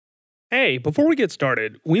Hey, before we get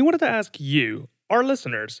started, we wanted to ask you, our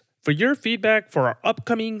listeners, for your feedback for our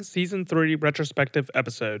upcoming Season 3 retrospective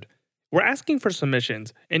episode. We're asking for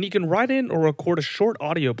submissions, and you can write in or record a short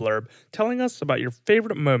audio blurb telling us about your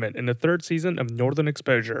favorite moment in the third season of Northern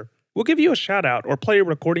Exposure. We'll give you a shout out or play a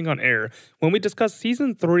recording on air when we discuss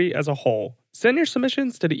Season 3 as a whole. Send your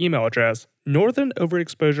submissions to the email address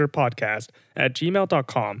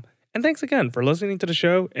northernoverexposurepodcast@gmail.com. And thanks again for listening to the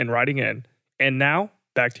show and writing in. And now,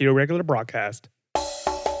 back to your regular broadcast.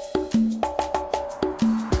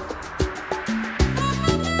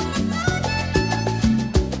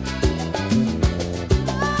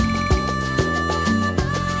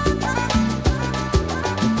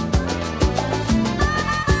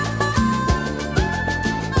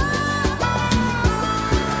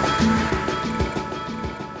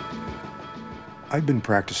 I've been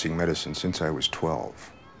practicing medicine since I was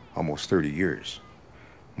 12, almost 30 years.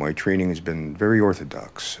 My training has been very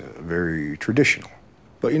orthodox, very traditional.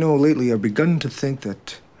 But lately I've begun to think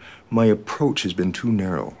that my approach has been too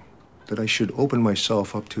narrow, that I should open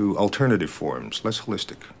myself up to alternative forms, less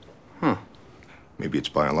holistic. Maybe it's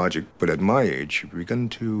biologic, but at my age, you've begun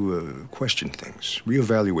to question things,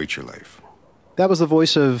 reevaluate your life. That was the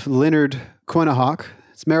voice of Leonard Quinahawk.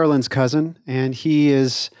 It's Marilyn's cousin, and he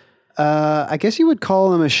is, I guess you would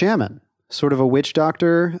call him a shaman, sort of a witch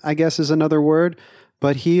doctor, I guess is another word.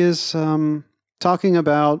 But he is talking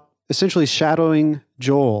about essentially shadowing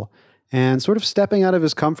Joel and sort of stepping out of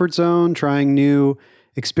his comfort zone, trying new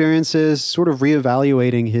experiences, sort of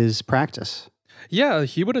reevaluating his practice. Yeah,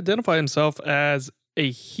 he would identify himself as a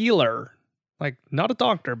healer, like not a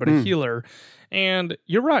doctor, but a healer. And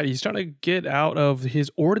you're right, he's trying to get out of his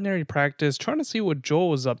ordinary practice, trying to see what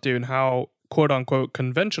Joel is up to and how quote-unquote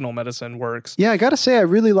conventional medicine works. Yeah, I got to say, I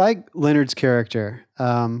really like Leonard's character.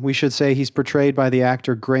 We should say he's portrayed by the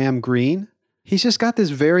actor Graham Greene. He's just got this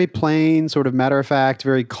very plain, sort of matter-of-fact,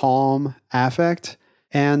 very calm affect.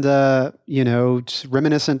 And, it's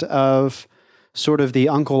reminiscent of sort of the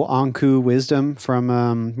Uncle Anku wisdom from,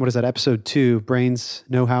 episode 2, Brains,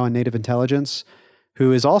 Know-How, and Native Intelligence,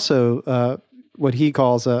 who is also what he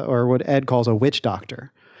calls, or what Ed calls a witch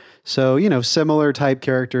doctor. So, similar type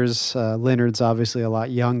characters. Leonard's obviously a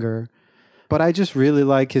lot younger, but I just really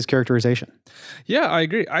like his characterization. Yeah, I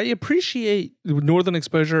agree. I appreciate Northern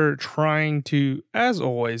Exposure trying to, as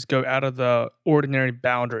always, go out of the ordinary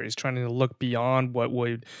boundaries, trying to look beyond what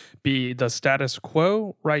would be the status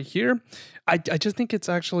quo right here. I just think it's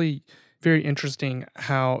actually very interesting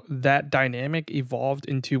how that dynamic evolved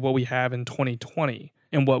into what we have in 2020.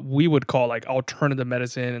 And what we would call like alternative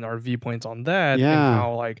medicine and our viewpoints on that,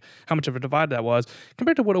 and how much of a divide that was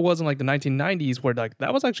compared to what it was in like the 1990s, where like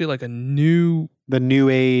that was actually like the new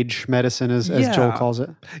age medicine, as Joel calls it.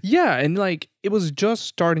 Yeah, and like it was just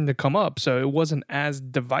starting to come up, so it wasn't as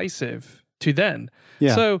divisive to then.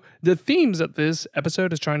 Yeah. So the themes that this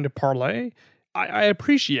episode is trying to parlay, I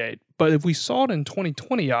appreciate, but if we saw it in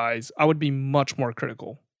 2020 eyes, I would be much more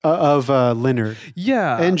critical. Of Leonard.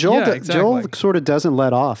 Yeah. And Joel sort of doesn't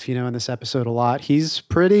let off, in this episode a lot. He's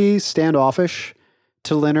pretty standoffish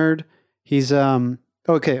to Leonard. He's,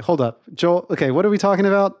 okay, hold up. Joel, okay, what are we talking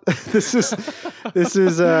about? This is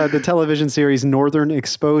the television series Northern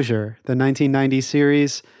Exposure, the 1990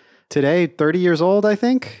 series. Today, 30 years old, I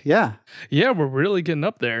think. Yeah. Yeah, we're really getting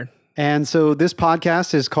up there. And so this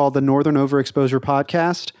podcast is called the Northern Overexposure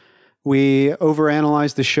Podcast. We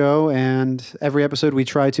overanalyze the show, and every episode we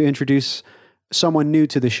try to introduce someone new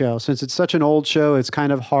to the show. Since it's such an old show, it's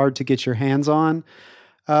kind of hard to get your hands on.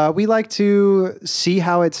 We like to see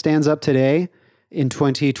how it stands up today in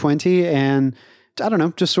 2020, and I don't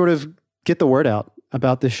know, just sort of get the word out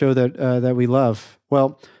about the show that we love.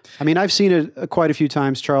 Well, I mean, I've seen it quite a few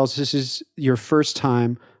times, Charles. This is your first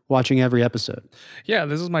time watching every episode. Yeah,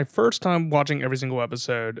 this is my first time watching every single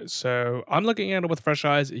episode. So I'm looking at it with fresh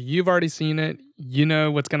eyes. You've already seen it. You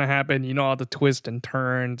know what's going to happen. You know all the twists and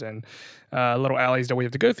turns and little alleys that we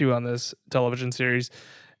have to go through on this television series.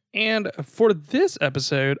 And for this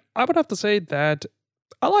episode, I would have to say that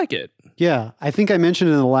I like it. Yeah, I think I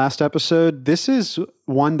mentioned in the last episode, this is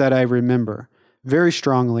one that I remember very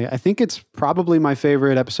strongly. I think it's probably my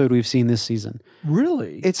favorite episode we've seen this season.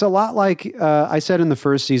 Really? It's a lot like I said in the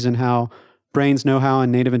first season how Brains, Know-How,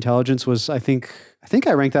 and Native Intelligence was, I think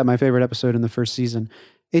I ranked that my favorite episode in the first season.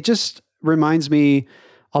 It just reminds me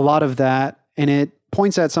a lot of that, and it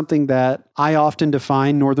points at something that I often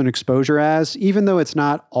define Northern Exposure as, even though it's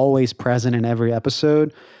not always present in every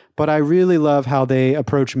episode. But I really love how they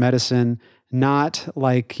approach medicine, not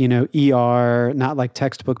like, ER, not like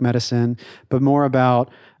textbook medicine, but more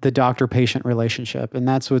about the doctor-patient relationship. And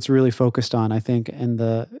that's what's really focused on, I think, in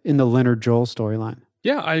the Leonard Joel storyline.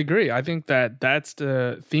 Yeah, I agree. I think that that's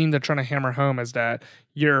the theme they're trying to hammer home is that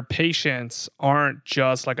your patients aren't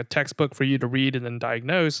just like a textbook for you to read and then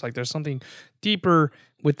diagnose. Like there's something deeper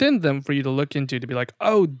within them for you to look into to be like,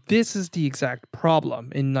 oh, this is the exact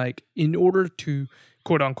problem. And like in order to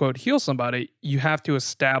quote unquote heal somebody, you have to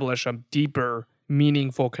establish a deeper,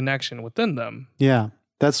 meaningful connection within them. Yeah,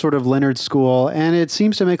 that's sort of Leonard's school, and it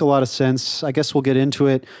seems to make a lot of sense. I guess we'll get into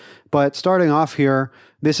it. But starting off here,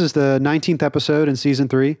 this is the 19th episode in season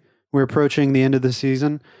 3. We're approaching the end of the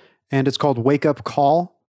season, and it's called Wake Up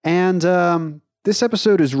Call. And this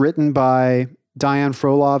episode is written by Diane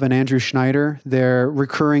Frolov and Andrew Schneider. They're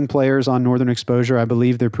recurring players on Northern Exposure. I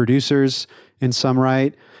believe they're producers in some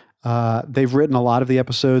right. They've written a lot of the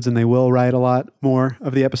episodes, and they will write a lot more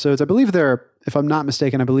of the episodes. I believe if I'm not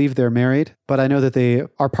mistaken, I believe they're married, but I know that they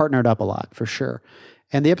are partnered up a lot for sure.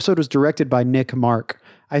 And the episode was directed by Nick Mark.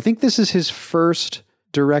 I think this is his first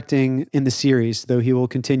directing in the series, though he will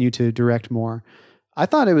continue to direct more. I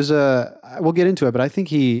thought it was we'll get into it, but I think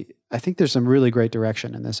there's some really great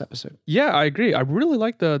direction in this episode. Yeah, I agree. I really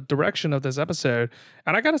like the direction of this episode.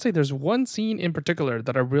 And I got to say, there's one scene in particular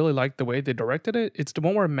that I really like the way they directed it. It's the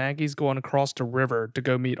one where Maggie's going across the river to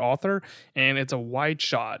go meet Arthur, and it's a wide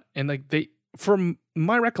shot. And like from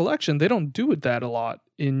my recollection, they don't do it that a lot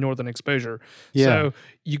in Northern Exposure. Yeah. So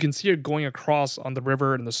you can see her going across on the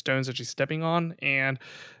river and the stones that she's stepping on. And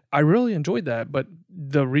I really enjoyed that. But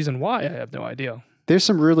the reason why, I have no idea. There's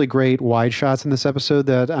some really great wide shots in this episode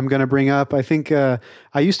that I'm going to bring up. I think I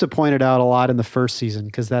used to point it out a lot in the first season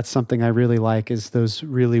because that's something I really like is those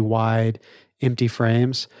really wide, empty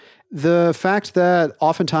frames. The fact that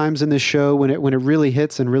oftentimes in this show, when it really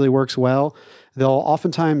hits and really works well, they'll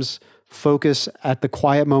oftentimes focus at the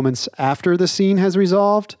quiet moments after the scene has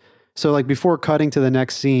resolved. So like before cutting to the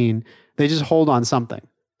next scene, they just hold on something,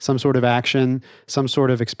 some sort of action, some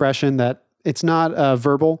sort of expression that it's not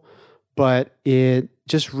verbal, but it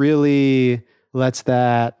just really lets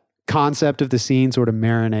that concept of the scene sort of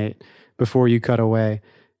marinate before you cut away.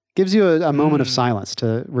 Gives you a moment of silence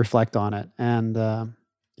to reflect on it. And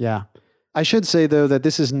yeah, I should say though that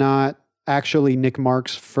this is not actually Nick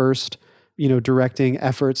Mark's first directing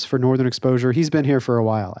efforts for Northern Exposure. He's been here for a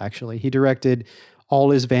while, actually. He directed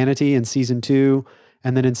All Is Vanity in season 2.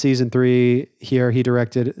 And then in season 3 here, he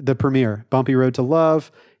directed the premiere, Bumpy Road to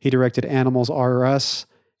Love. He directed Animals Are Us,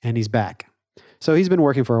 and he's back. So he's been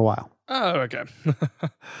working for a while. Oh, okay.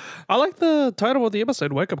 I like the title of the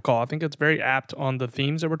episode, Wake Up Call. I think it's very apt on the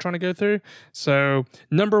themes that we're trying to go through. So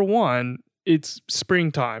number one, it's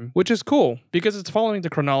springtime, which is cool because it's following the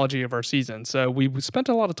chronology of our season. So we spent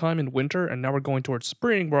a lot of time in winter, and now we're going towards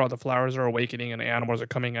spring where all the flowers are awakening and animals are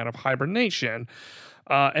coming out of hibernation.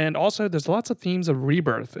 And also, there's lots of themes of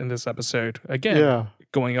rebirth in this episode. Again,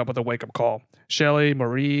 going up with a wake-up call. Shelley,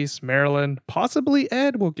 Maurice, Marilyn, possibly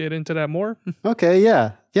Ed. We'll get into that more. Okay,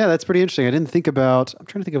 yeah. Yeah, that's pretty interesting. I'm trying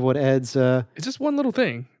to think of what Ed's... It's just one little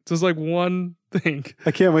thing. It's just like one thing.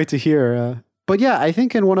 I can't wait to hear. But yeah, I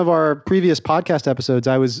think in one of our previous podcast episodes,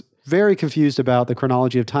 I was very confused about the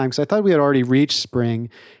chronology of time because I thought we had already reached spring.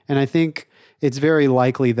 And I think it's very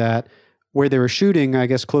likely that where they were shooting, I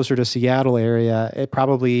guess closer to Seattle area,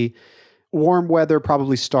 warm weather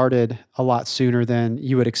probably started a lot sooner than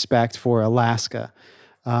you would expect for Alaska.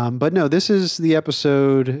 But no, this is the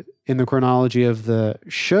episode in the chronology of the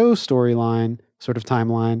show storyline, sort of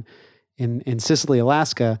timeline. In Sicily,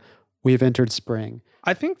 Alaska, we've entered spring.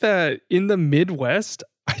 I think that in the Midwest,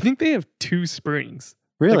 I think they have 2 springs.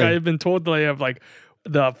 Really? Like I've been told they have like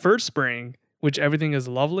the first spring, which everything is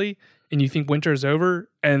lovely, and you think winter is over,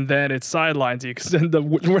 and then it sidelines you because then the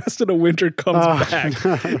rest of the winter comes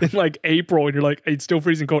back in like April, and you're like, it's still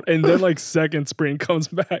freezing cold, and then like second spring comes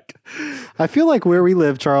back. I feel like where we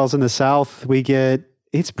live, Charles, in the South,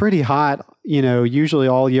 it's pretty hot, usually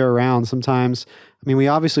all year round. Sometimes,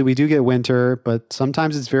 we do get winter, but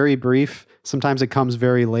sometimes it's very brief. Sometimes it comes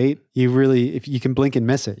very late. If you can blink and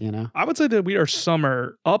miss it, I would say that we are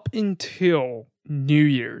summer up until New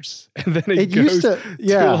Year's, and then it goes to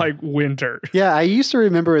like winter. Yeah, I used to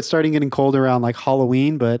remember it starting getting cold around like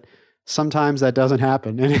Halloween, but sometimes that doesn't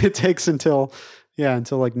happen, and it takes until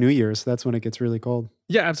like New Year's. That's when it gets really cold.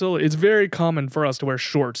 Yeah, absolutely. It's very common for us to wear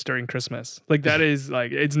shorts during Christmas. Like that is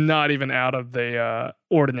like it's not even out of the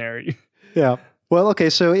ordinary. Yeah. Well, okay.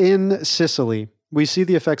 So in Sicily, we see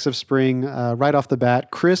the effects of spring right off the bat.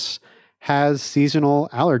 Chris has seasonal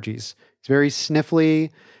allergies. It's very sniffly.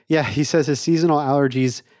 Yeah, he says his seasonal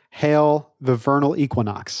allergies hail the vernal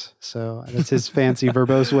equinox. So that's his fancy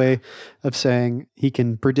verbose way of saying he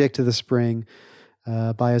can predict the spring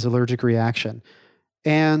by his allergic reaction.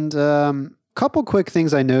 And couple quick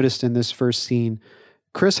things I noticed in this first scene.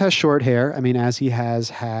 Chris has short hair. I mean, as he has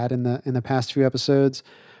had in the past few episodes.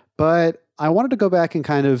 But I wanted to go back and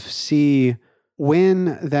kind of see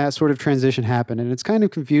when that sort of transition happened. And it's kind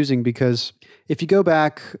of confusing because if you go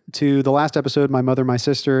back to the last episode, My Mother, My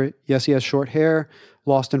Sister, yes, he has short hair.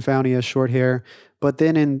 Lost and Found, he has short hair. But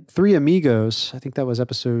then in Three Amigos, I think that was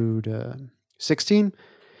episode 16,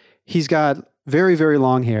 he's got very, very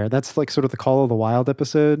long hair. That's like sort of the Call of the Wild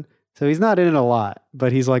episode. So he's not in it a lot,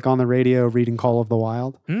 but he's like on the radio reading Call of the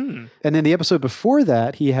Wild. And then the episode before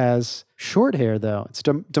that, he has short hair though. It's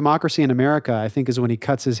Democracy in America, I think, is when he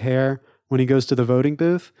cuts his hair when he goes to the voting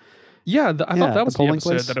booth. Yeah, I thought that was the episode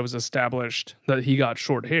place. that it was established that he got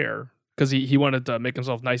short hair because he wanted to make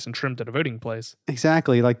himself nice and trimmed at a voting place.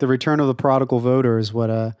 Exactly. Like the return of the prodigal voter is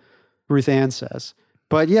what Ruth Ann says.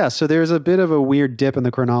 But yeah, so there's a bit of a weird dip in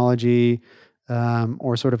the chronology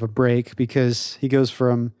or sort of a break because he goes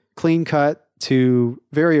from clean cut to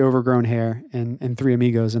very overgrown hair in Three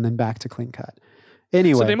Amigos and then back to clean cut.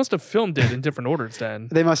 Anyway. So they must have filmed it in different orders then.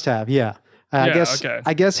 They must have, yeah.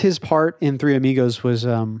 I guess his part in Three Amigos was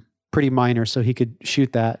pretty minor, so he could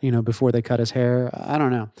shoot that, before they cut his hair. I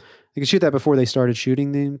don't know. They could shoot that before they started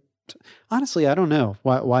shooting the. Honestly, I don't know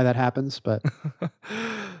why that happens, but.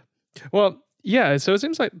 Well, yeah. So it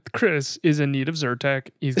seems like Chris is in need of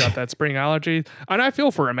Zyrtec. He's got that spring allergy, and I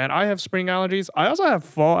feel for him, man. I have spring allergies. I also have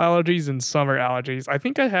fall allergies and summer allergies. I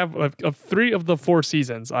think I have of 3 of the 4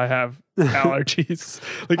 seasons. I have allergies.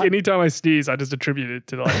 Like anytime I sneeze, I just attribute it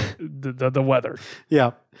to like the weather.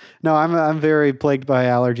 Yeah. No, I'm very plagued by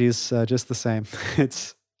allergies. Just the same.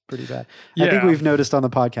 It's pretty bad. Yeah. I think we've noticed on the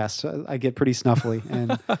podcast, I get pretty snuffly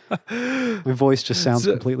and my voice just sounds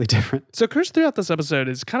completely different. So Chris throughout this episode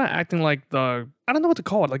is kind of acting like I don't know what to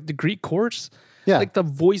call it, like the Greek chorus. Yeah. Like the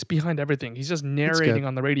voice behind everything. He's just narrating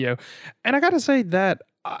on the radio. And I got to say that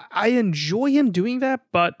I enjoy him doing that,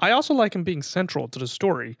 but I also like him being central to the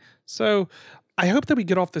story. So I hope that we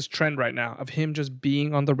get off this trend right now of him just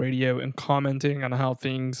being on the radio and commenting on how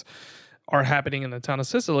things are happening in the town of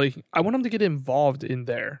Sicily. I want him to get involved in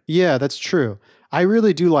there. Yeah, that's true. I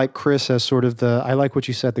really do like Chris as sort of I like what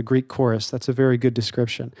you said, the Greek chorus. That's a very good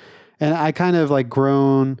description. And I kind of like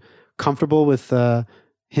grown comfortable with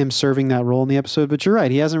him serving that role in the episode. But you're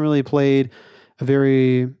right. He hasn't really played a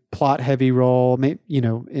very plot heavy role.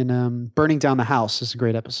 In Burning Down the House is a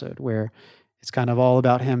great episode where it's kind of all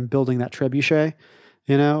about him building that trebuchet,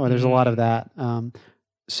 or there's a lot of that.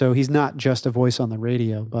 So he's not just a voice on the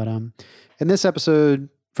radio, but in this episode,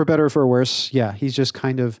 for better or for worse, yeah, he's just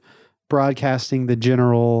kind of broadcasting the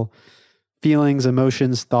general feelings,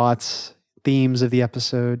 emotions, thoughts, themes of the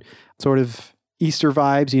episode, sort of Easter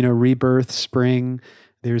vibes, rebirth, spring.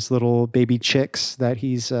 There's little baby chicks that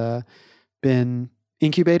he's been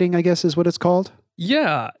incubating, I guess is what it's called.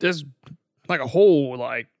 Yeah, there's like a whole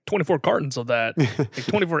 24 cartons of that, like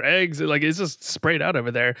 24 eggs. Like it's just sprayed out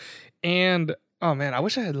over there. And oh man, I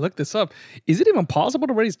wish I had looked this up. Is it even possible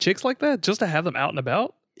to raise chicks like that just to have them out and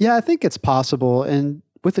about? Yeah, I think it's possible. And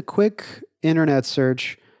with a quick internet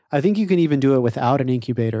search, I think you can even do it without an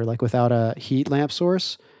incubator, like without a heat lamp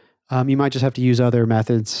source. You might just have to use other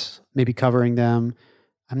methods, maybe covering them.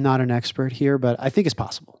 I'm not an expert here, but I think it's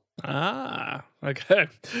possible. Ah, okay.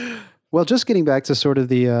 Well, just getting back to sort of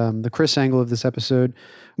the Chris angle of this episode.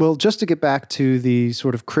 Well, just to get back to the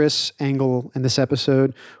sort of Chris angle in this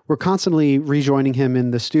episode, we're constantly rejoining him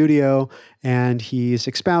in the studio, and he's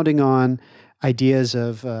expounding on ideas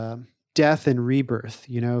of death and rebirth.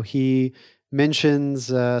 He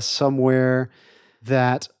mentions somewhere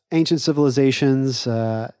that ancient civilizations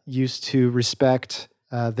used to respect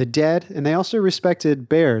the dead, and they also respected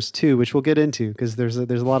bears too, which we'll get into because there's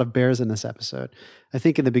a lot of bears in this episode. I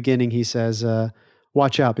think in the beginning he says,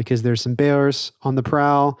 watch out because there's some bears on the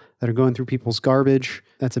prowl that are going through people's garbage.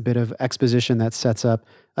 That's a bit of exposition that sets up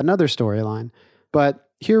another storyline. But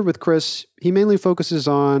here with Chris, he mainly focuses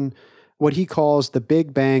on what he calls the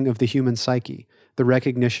big bang of the human psyche, the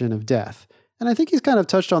recognition of death. And I think he's kind of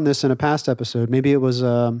touched on this in a past episode. Maybe it was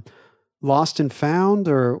Lost and Found,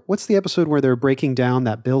 or what's the episode where they're breaking down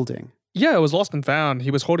that building? Yeah, it was Lost and Found.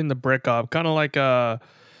 He was holding the brick up, kind of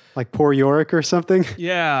like Poor Yorick or something?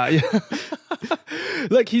 Yeah.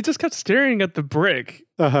 Like he just kept staring at the brick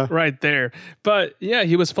right there. But yeah,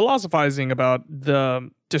 he was philosophizing about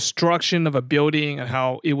the destruction of a building and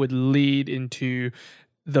how it would lead into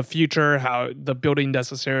the future, how the building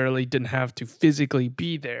necessarily didn't have to physically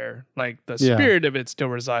be there. Like the spirit of it still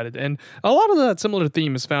resided. And a lot of that similar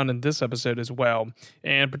theme is found in this episode as well.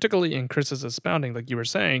 And particularly in Chris's expounding, like you were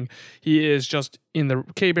saying, he is just in the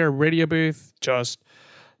K-Bear radio booth, just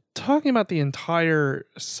talking about the entire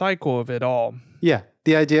cycle of it all. Yeah.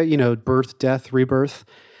 The idea, birth, death, rebirth,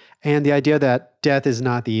 and the idea that death is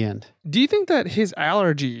not the end. Do you think that his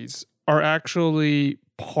allergies are actually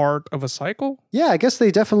part of a cycle? Yeah, I guess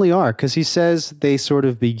they definitely are, because he says they sort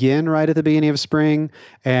of begin right at the beginning of spring,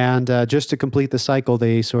 and just to complete the cycle,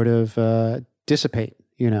 they sort of dissipate,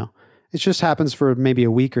 It just happens for maybe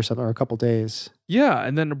a week or something, or a couple days. Yeah,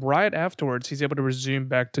 and then right afterwards, he's able to resume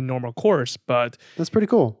back to normal course. But That's pretty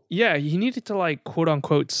cool. yeah, he needed to like quote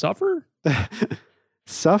unquote suffer.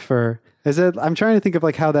 Suffer. I'm trying to think of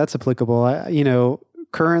like how that's applicable.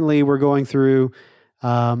 Currently we're going through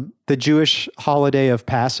the Jewish holiday of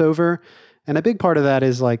Passover. And a big part of that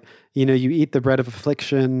is like, you eat the bread of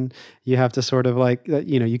affliction. You have to sort of like,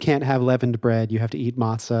 you can't have leavened bread. You have to eat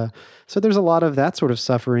matzah. So there's a lot of that sort of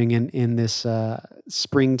suffering in this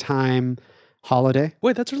springtime holiday.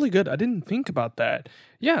 Wait, that's really good. I didn't think about that.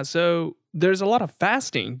 Yeah, so there's a lot of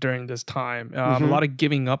fasting during this time, a lot of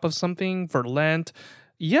giving up of something for Lent.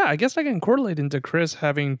 Yeah, I guess I can correlate into Chris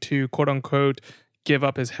having to quote unquote give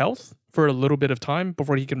up his health for a little bit of time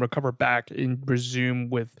before he can recover back and resume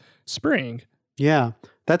with spring. Yeah,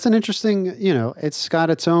 that's an interesting, it's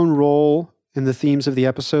got its own role in the themes of the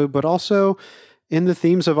episode, but also in the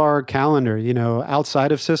themes of our calendar,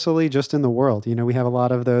 outside of Sicily, just in the world. We have a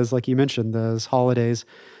lot of those, like you mentioned, those holidays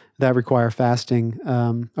that require fasting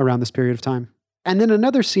around this period of time. And then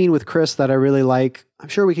another scene with Chris that I really like, I'm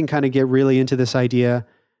sure we can kind of get really into this idea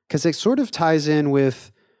because it sort of ties in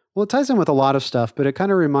with, it ties in with a lot of stuff, but it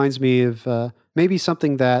kind of reminds me of maybe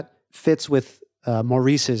something that fits with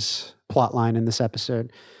Maurice's plotline in this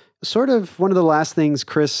episode. Sort of one of the last things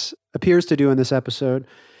Chris appears to do in this episode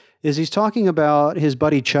is he's talking about his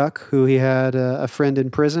buddy Chuck, who he had a friend in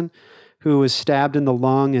prison who was stabbed in the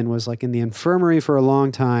lung and was like in the infirmary for a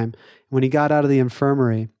long time. When he got out of the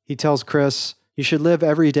infirmary, he tells Chris, you should live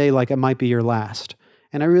every day like it might be your last.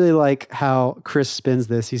 And I really like how Chris spins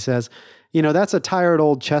this. He says, that's a tired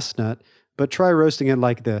old chestnut, but try roasting it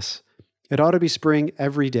like this. It ought to be spring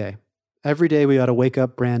every day. Every day we ought to wake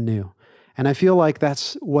up brand new. And I feel like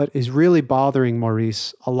that's what is really bothering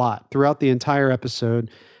Maurice a lot throughout the entire episode.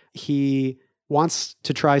 He wants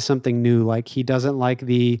to try something new. Like he doesn't like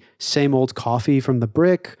the same old coffee from the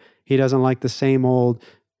brick. He doesn't like the same old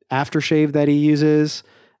aftershave that he uses.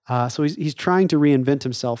 So he's trying to reinvent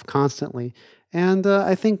himself constantly. And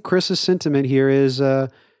I think Chris's sentiment here is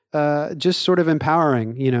just sort of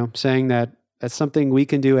empowering, saying that that's something we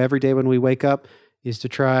can do every day when we wake up is to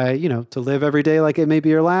try, to live every day like it may be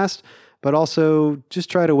your last, but also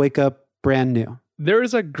just try to wake up brand new. There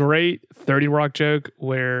is a great 30 Rock joke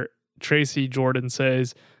where Tracy Jordan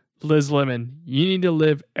says, Liz Lemon, you need to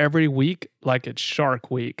live every week like it's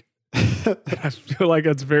Shark Week. I feel like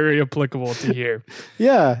that's very applicable to here.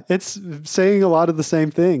 Yeah, it's saying a lot of the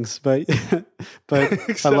same things, but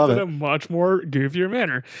I love it in a much more goofier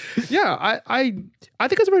manner. Yeah, I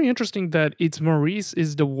think it's very interesting that it's Maurice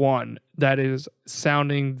is the one that is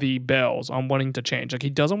sounding the bells on wanting to change. Like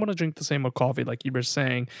he doesn't want to drink the same old coffee, like you were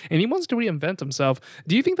saying, and he wants to reinvent himself.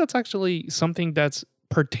 Do you think that's actually something that's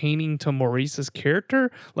pertaining to Maurice's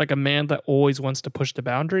character, like a man that always wants to push the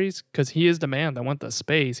boundaries? Because he is the man that went to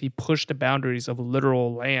space. He pushed the boundaries of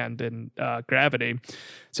literal land and gravity.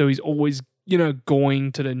 So he's always,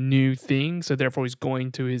 going to the new thing. So therefore he's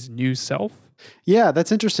going to his new self. Yeah,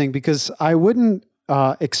 that's interesting because I wouldn't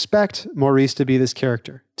expect Maurice to be this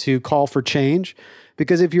character, to call for change.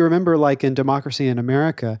 Because if you remember, like in Democracy in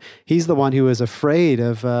America, he's the one who is afraid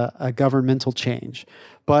of a governmental change.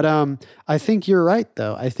 But I think you're right,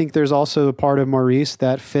 though. I think there's also a part of Maurice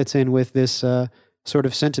that fits in with this sort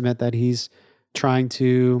of sentiment that he's trying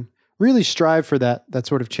to really strive for that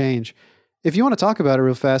sort of change. If you want to talk about it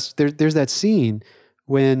real fast, there's that scene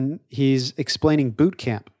when he's explaining boot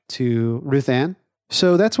camp to Ruth Ann.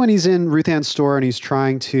 So that's when he's in Ruth Ann's store and he's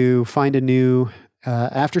trying to find a new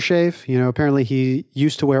aftershave. Apparently he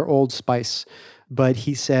used to wear Old Spice, but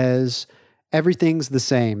he says everything's the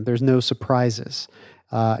same. There's no surprises.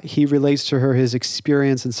 He relates to her his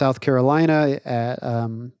experience in South Carolina at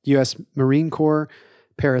U.S. Marine Corps,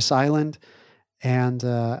 Parris Island,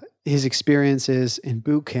 and his experiences in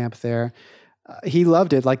boot camp there. He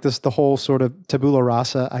loved it, like the whole sort of tabula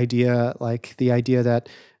rasa idea, like the idea that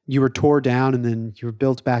you were tore down and then you were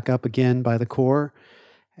built back up again by the Corps.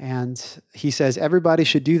 And he says everybody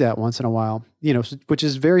should do that once in a while, which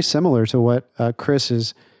is very similar to what Chris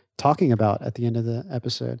is talking about at the end of the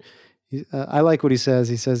episode. I like what he says.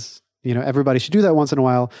 He says, everybody should do that once in a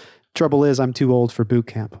while. Trouble is, I'm too old for boot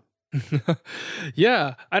camp.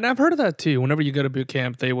 Yeah, and I've heard of that too. Whenever you go to boot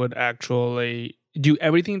camp, they would actually do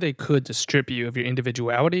everything they could to strip you of your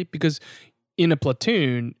individuality because in a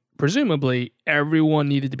platoon, presumably everyone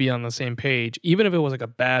needed to be on the same page, even if it was like a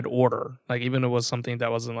bad order, like even if it was something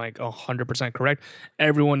that wasn't like 100% correct,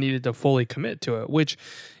 everyone needed to fully commit to it, which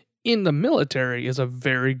in the military is a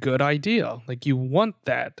very good idea. Like you want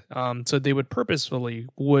that. So they would purposefully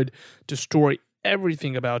would destroy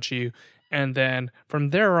everything about you. And then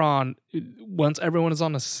from there on, once everyone is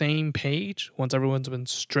on the same page, once everyone's been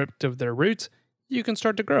stripped of their roots, you can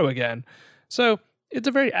start to grow again. So it's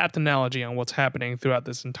a very apt analogy on what's happening throughout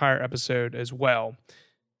this entire episode as well.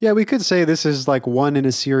 Yeah, we could say this is like one in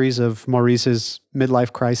a series of Maurice's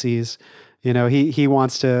midlife crises. You know, he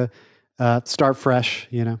wants to start fresh,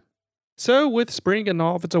 you know. So with spring and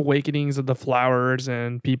all of its awakenings of the flowers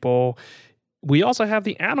and people, we also have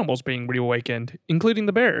the animals being reawakened, including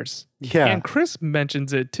the bears. Yeah. And Chris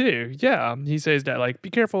mentions it too. Yeah. He says that, like,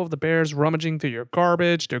 be careful of the bears rummaging through your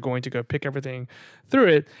garbage. They're going to go pick everything through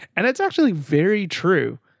it. And it's actually very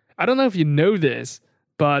true. I don't know if you know this,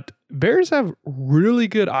 but bears have really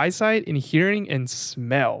good eyesight in hearing and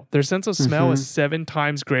smell. Their sense of smell is 7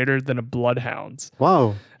 times greater than a bloodhound's.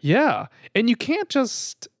 Whoa. Yeah. And you can't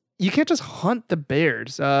just hunt the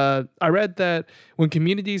bears. I read that when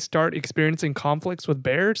communities start experiencing conflicts with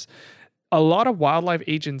bears, a lot of wildlife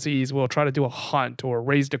agencies will try to do a hunt or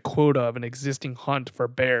raise the quota of an existing hunt for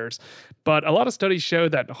bears. But a lot of studies show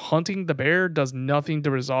that hunting the bear does nothing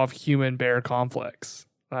to resolve human-bear conflicts.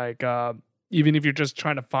 Like, even if you're just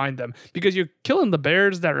trying to find them, because you're killing the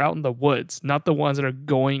bears that are out in the woods, not the ones that are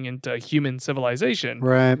going into human civilization.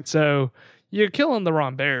 Right. So you're killing the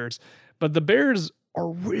wrong bears. But the bears are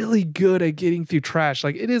really good at getting through trash.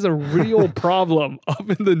 Like, it is a real problem up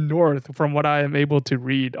in the north from what I am able to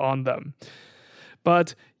read on them.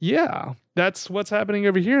 But yeah, that's what's happening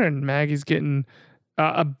over here. And Maggie's getting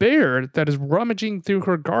a bear that is rummaging through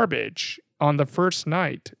her garbage on the first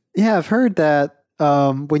night. Yeah, I've heard that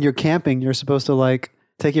when you're camping, you're supposed to like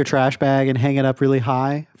take your trash bag and hang it up really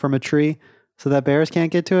high from a tree so that bears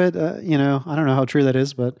can't get to it. You know, I don't know how true that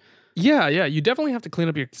is, but Yeah, you definitely have to clean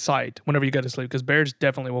up your site whenever you go to sleep because bears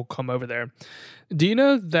definitely will come over there. Do you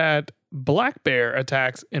know that black bear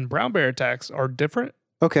attacks and brown bear attacks are different?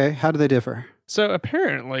 okay, how do they differ? So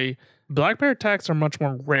apparently, black bear attacks are much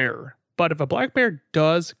more rare. But if a black bear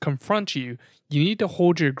does confront you, you need to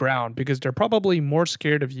hold your ground because they're probably more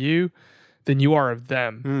scared of you than you are of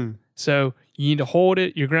them. So you need to hold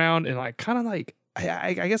your ground and like kind of like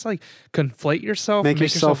I guess like conflate yourself, Make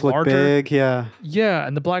yourself look larger. big, yeah. Yeah,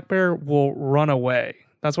 and the black bear will run away.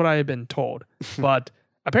 That's what I have been told. But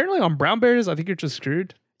apparently on brown bears, I think you're just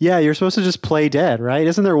screwed. Yeah, you're supposed to just play dead, right?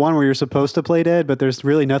 Isn't there one where you're supposed to play dead, but there's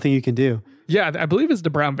really nothing you can do? Yeah, I believe it's the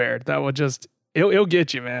brown bear that will just it'll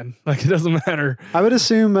get you, man. Like it doesn't matter. I would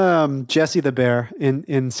assume Jesse the bear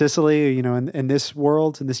in Sicily, you know, in this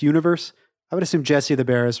world, in this universe, I would assume Jesse the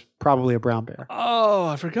bear is probably a brown bear. Oh,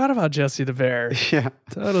 I forgot about Jesse the bear. Yeah.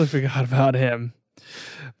 Totally forgot about him.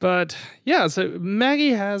 But yeah, so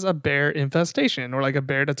Maggie has a bear infestation or like a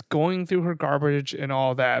bear that's going through her garbage and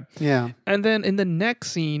all that. Yeah. And then in the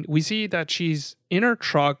next scene, we see that she's in her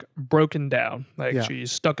truck broken down. Like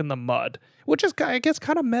she's stuck in the mud, which is, I guess,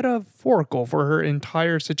 kind of metaphorical for her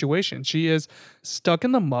entire situation. She is stuck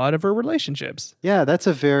in the mud of her relationships. Yeah, that's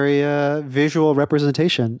a very visual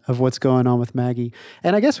representation of what's going on with Maggie.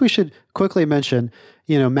 And I guess we should quickly mention,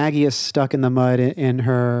 you know, Maggie is stuck in the mud in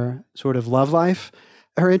her sort of love life.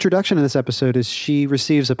 Her introduction in this episode is she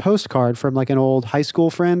receives a postcard from like an old high school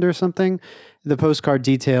friend or something. The postcard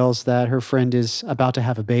details that her friend is about to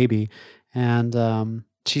have a baby. And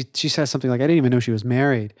she says something like, I didn't even know she was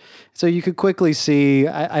married. So you could quickly see,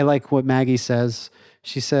 I like what Maggie says.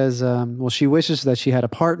 She says, well, she wishes that she had a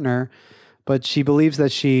partner, but she believes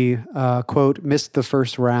that she, quote, missed the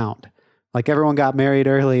first round. Like everyone got married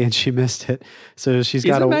early and she missed it. So she's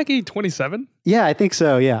got Isn't Maggie 27? Yeah, I think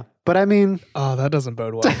so. Yeah. But I mean, oh, that doesn't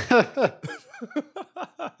bode well.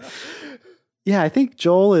 Yeah, I think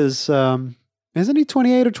Joel is, isn't he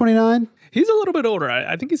 28 or 29? He's a little bit older.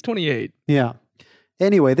 I think he's 28. Yeah.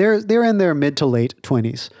 Anyway, they're in their mid to late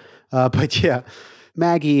 20s. But yeah,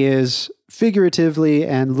 Maggie is figuratively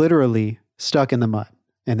and literally stuck in the mud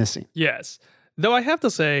in this scene. Yes. Though I have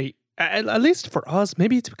to say, at least for us,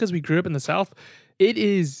 maybe it's because we grew up in the South, it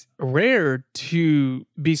is rare to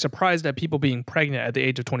be surprised at people being pregnant at the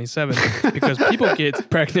age of 27 because people get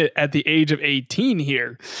pregnant at the age of 18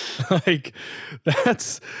 here. Like,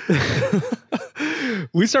 that's...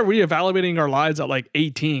 we start reevaluating our lives at like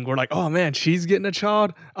 18. We're like, oh man, she's getting a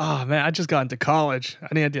child. Oh man, I just got into college.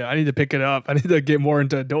 I need to pick it up. I need to get more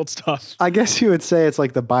into adult stuff. I guess you would say it's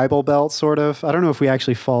like the Bible Belt, sort of. I don't know if we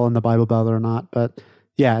actually fall in the Bible Belt or not, but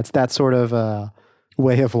yeah, it's that sort of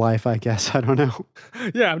way of life, I guess. I don't know.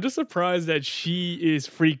 Yeah, I'm just surprised that she is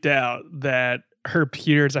freaked out that her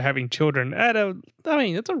peers are having children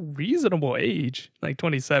it's a reasonable age, like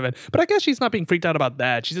 27. But I guess she's not being freaked out about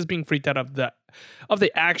that. She's just being freaked out of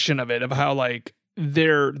the action of it, of how like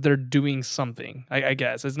they're doing something. I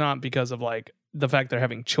guess it's not because of like the fact they're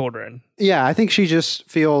having children. Yeah, I think she just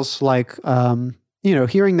feels like,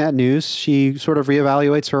 hearing that news, she sort of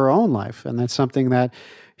reevaluates her own life. And that's something that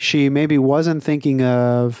she maybe wasn't thinking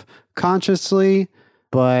of consciously,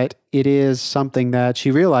 but it is something that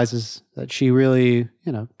she realizes that she really,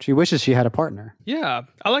 she wishes she had a partner. Yeah.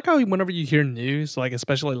 I like how whenever you hear news, like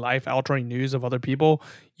especially life altering news of other people,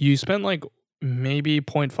 you spend like maybe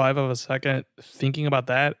 0.5 of a second thinking about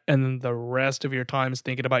that, and then the rest of your time is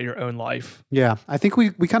thinking about your own life. Yeah. I think we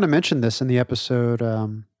kind of mentioned this in the episode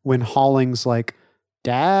when Holling's like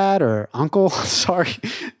dad or uncle, sorry,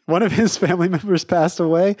 one of his family members passed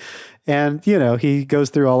away. And, he goes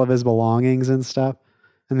through all of his belongings and stuff.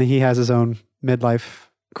 And then he has his own midlife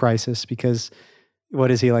crisis because what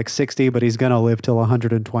is he, like 60, but he's going to live till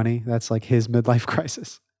 120. That's like his midlife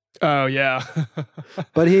crisis. Oh, yeah.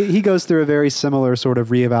 But he goes through a very similar sort of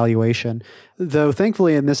reevaluation. Though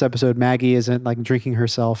thankfully in this episode, Maggie isn't like drinking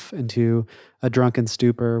herself into a drunken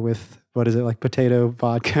stupor with, what is it, like potato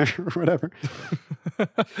vodka or whatever.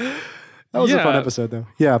 That was a fun episode though.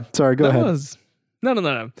 Yeah, sorry, go ahead.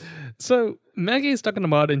 No. So Maggie is stuck in the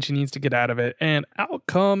mud and she needs to get out of it. And out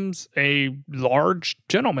comes a large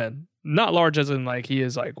gentleman. Not large as in like he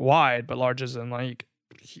is like wide, but large as in like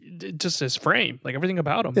just his frame, like everything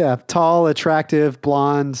about him. Yeah, tall, attractive,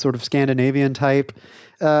 blonde, sort of Scandinavian type.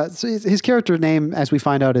 So his character name, as we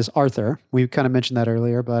find out, is Arthur. We kind of mentioned that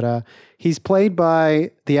earlier, but he's played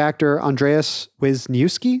by the actor Andreas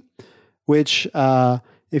Wisniewski, which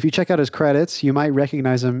if you check out his credits, you might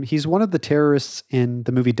recognize him. He's one of the terrorists in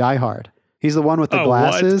the movie Die Hard. He's the one with the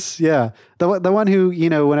glasses. What? Yeah. The one who,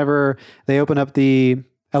 whenever they open up the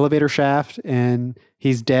elevator shaft and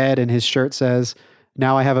he's dead and his shirt says,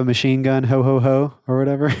 "Now I have a machine gun, ho, ho, ho," or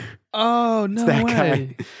whatever. Oh, no that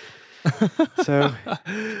way. Guy. So,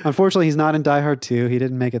 unfortunately, he's not in Die Hard 2. He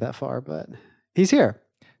didn't make it that far, but he's here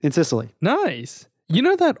in Sicily. Nice. You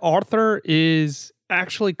know that Arthur is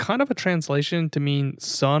actually kind of a translation to mean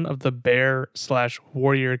son of the bear /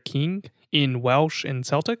 warrior king in Welsh and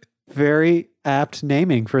Celtic? Very apt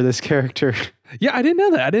naming for this character. Yeah, I didn't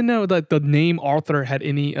know that. I didn't know that the name Arthur had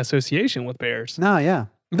any association with bears. No, yeah.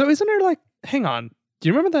 Though, isn't there like, hang on, do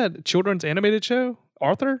you remember that children's animated show,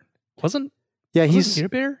 Arthur? Yeah, he's a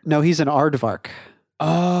bear? No, he's an aardvark.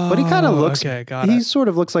 Oh, but he kind of looks, okay, got he it. sort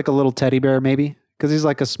of looks like a little teddy bear maybe, because he's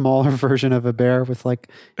like a smaller version of a bear with like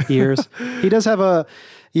ears. He does have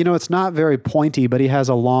it's not very pointy, but he has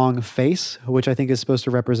a long face, which I think is supposed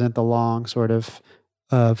to represent the long sort of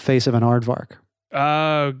face of an aardvark.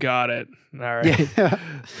 Oh, got it. All right. Yeah.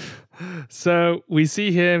 So we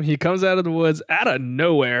see him. He comes out of the woods out of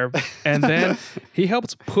nowhere, and then he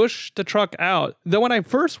helps push the truck out. Though when I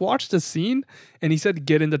first watched the scene and he said,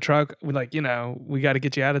 "Get in the truck," we we got to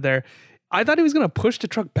get you out of there. I thought he was going to push the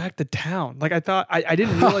truck back to town. Like I thought, I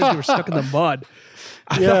didn't realize they were stuck in the mud.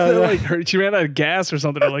 I thought that she ran out of gas or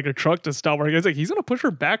something, or like her truck to stop working. I was like, he's going to push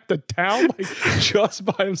her back to town like just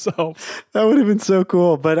by himself. That would have been so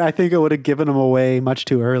cool, but I think it would have given him away much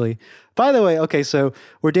too early. By the way, okay, so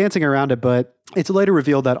we're dancing around it, but it's later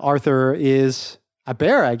revealed that Arthur is a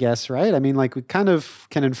bear, I guess, right? I mean, like we kind of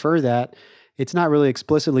can infer that. It's not really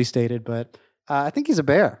explicitly stated, but I think he's a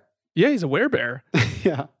bear. Yeah, he's a werebear.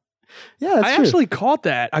 Yeah. Yeah, that's I true. actually caught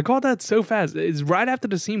that. I caught that so fast. It's right after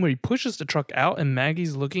the scene where he pushes the truck out and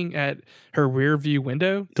Maggie's looking at her rear view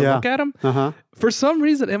window to look at him. Uh-huh. For some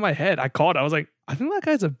reason in my head, I caught it. I was like, I think that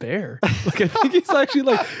guy's a bear. Like, I think he's actually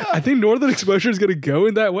like, I think Northern Exposure is going to go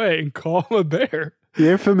in that way and call him a bear.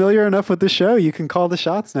 You're familiar enough with the show. You can call the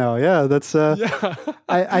shots now. Yeah, that's. Yeah.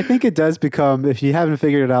 I think it does become, if you haven't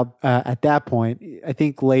figured it out at that point, I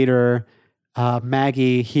think later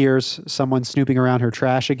Maggie hears someone snooping around her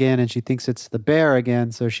trash again and she thinks it's the bear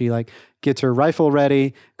again. So she like gets her rifle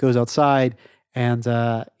ready, goes outside, and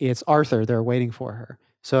it's Arthur there waiting for her.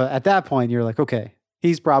 So at that point, you're like, okay,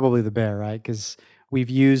 he's probably the bear, right? Because we've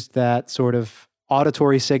used that sort of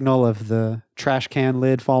auditory signal of the trash can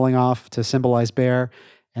lid falling off to symbolize bear.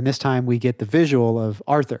 And this time we get the visual of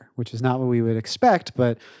Arthur, which is not what we would expect,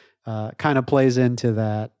 but kind of plays into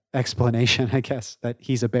that explanation, I guess, that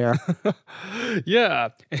he's a bear. Yeah.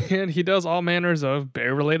 And he does all manners of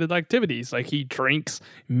bear-related activities. Like he drinks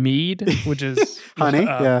mead, which is honey,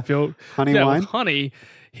 honey wine. With honey.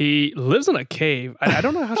 He lives in a cave. I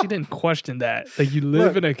don't know how she didn't question that. Like you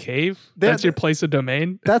live in a cave? That's your place of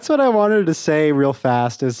domain? That's what I wanted to say real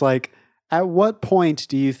fast is like, At what point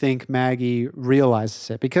do you think Maggie realizes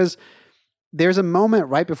it? Because there's a moment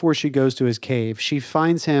right before she goes to his cave. She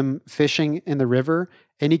finds him fishing in the river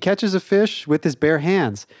and he catches a fish with his bare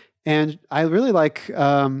hands. And I really like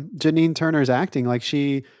Janine Turner's acting. Like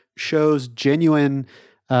she shows genuine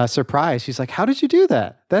surprise. She's like, how did you do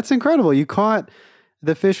that? That's incredible. You caught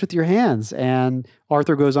the fish with your hands. And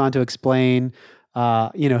Arthur goes on to explain,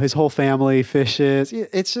 his whole family fishes.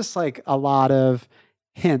 It's just like a lot of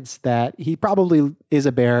hints that he probably is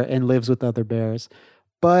a bear and lives with other bears.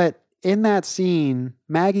 But in that scene,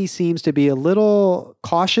 Maggie seems to be a little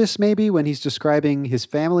cautious maybe when he's describing his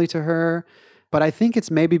family to her. But I think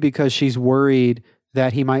it's maybe because she's worried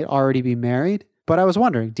that he might already be married. But I was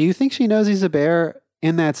wondering, do you think she knows he's a bear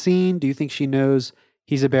in that scene? Do you think she knows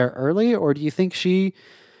he's a bear early? Or do you think she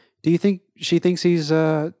thinks he's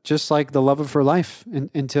just like the love of her life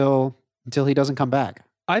until he doesn't come back?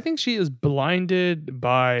 I think she is blinded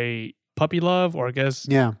by puppy love, or I guess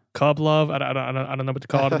cub love. I don't know what to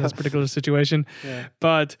call it in this particular situation. Yeah.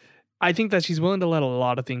 But I think that she's willing to let a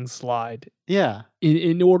lot of things slide. Yeah.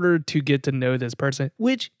 In order to get to know this person,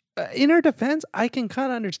 which in her defense, I can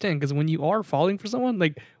kind of understand, because when you are falling for someone,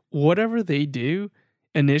 like whatever they do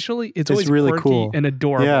initially, it's always really quirky cool and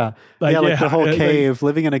adorable. Yeah. Like the whole cave,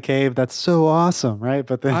 living in a cave. That's so awesome, right?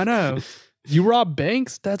 But then I know. You rob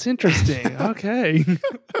banks? That's interesting. Okay.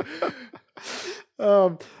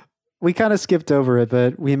 We kind of skipped over it,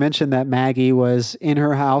 but we mentioned that Maggie was in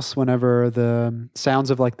her house whenever the sounds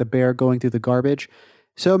of like the bear going through the garbage.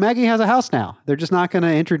 So Maggie has a house now. They're just not going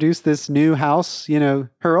to introduce this new house.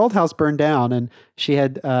 Her old house burned down and she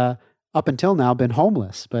had up until now been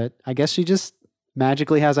homeless, but I guess she just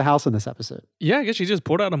magically has a house in this episode. Yeah, I guess she just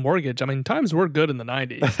pulled out a mortgage. I mean, times were good in the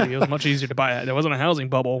 90s. Like, it was much easier to buy it. There wasn't a housing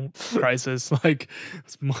bubble crisis. Like,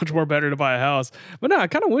 it's much more better to buy a house. But no, I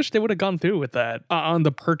kind of wish they would have gone through with that on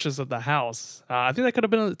the purchase of the house. I think that could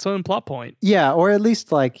have been its own plot point. Yeah, or at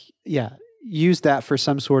least use that for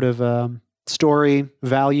some sort of story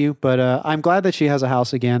value. But I'm glad that she has a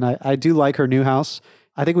house again. I do like her new house.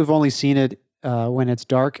 I think we've only seen it when it's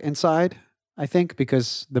dark inside. I think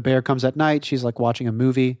because the bear comes at night, she's like watching a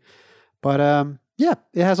movie. But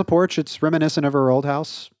it has a porch. It's reminiscent of her old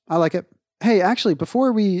house. I like it. Hey, actually,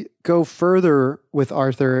 before we go further with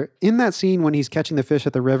Arthur, in that scene when he's catching the fish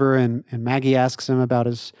at the river and Maggie asks him about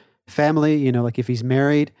his family, like if he's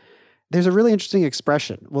married, there's a really interesting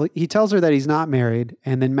expression. Well, he tells her that he's not married.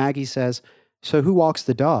 And then Maggie says, so who walks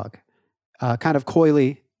the dog? Kind of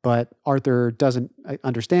coyly, but Arthur doesn't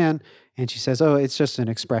understand. And she says, oh, it's just an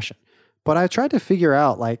expression. But I tried to figure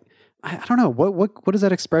out, like, I don't know, what does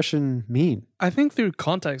that expression mean? I think through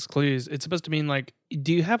context clues, it's supposed to mean, like,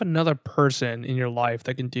 do you have another person in your life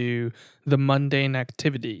that can do the mundane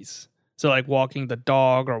activities? So, like, walking the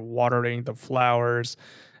dog or watering the flowers,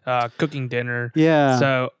 cooking dinner. Yeah.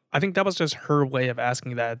 So I think that was just her way of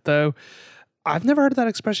asking that, though. I've never heard of that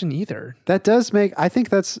expression either. That does make, I think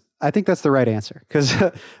that's the right answer. Because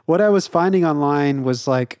what I was finding online was,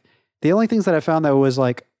 like, the only things that I found that was,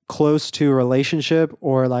 like, close to relationship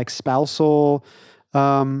or like spousal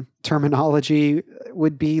terminology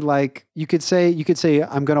would be like, you could say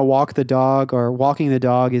I'm going to walk the dog, or walking the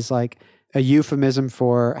dog is like a euphemism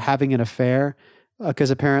for having an affair,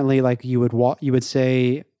 because apparently like you would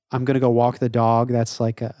say I'm going to go walk the dog. That's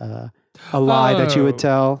like a lie that you would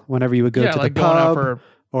tell whenever you would go to like the pub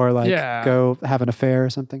or like go have an affair or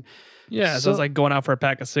something. Yeah, so it's like going out for a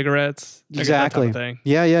pack of cigarettes. Exactly. That type of thing.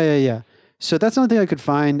 Yeah. So that's the only thing I could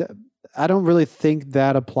find. I don't really think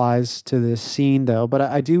that applies to this scene, though, but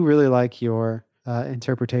I do really like your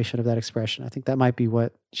interpretation of that expression. I think that might be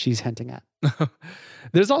what she's hinting at.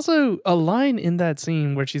 There's also a line in that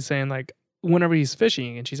scene where she's saying, like, whenever he's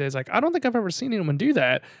fishing, and she says, like, I don't think I've ever seen anyone do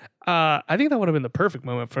that. I think that would have been the perfect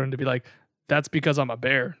moment for him to be like, that's because I'm a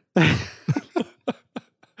bear.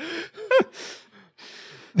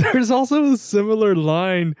 There's also a similar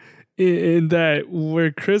line in that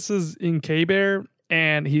where Chris is in K-Bear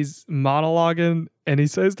and he's monologuing and he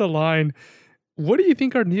says the line, what do you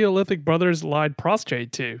think our Neolithic brothers lied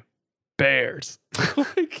prostrate to? Bears.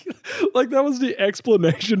 like that was the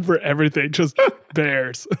explanation for everything, just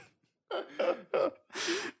bears.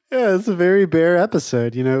 Yeah, it's a very bear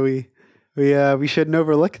episode. We shouldn't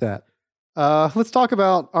overlook that. Let's talk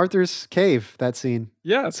about Arthur's cave, that scene.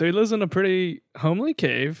 Yeah, so he lives in a pretty homely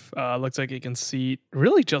cave. Looks like he can see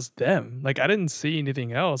really just them. Like, I didn't see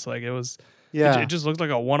anything else. Like, it just looked like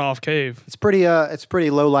a one-off cave. It's pretty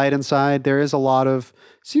low light inside. There is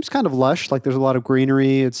seems kind of lush. Like, there's a lot of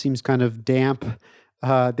greenery. It seems kind of damp.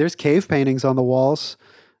 There's cave paintings on the walls.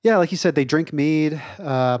 Yeah, like you said, they drink mead.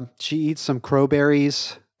 She eats some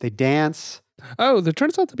crowberries. They dance. Oh, there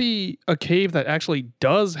turns out to be a cave that actually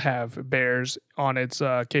does have bears on its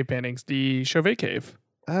cave paintings, the Chauvet Cave.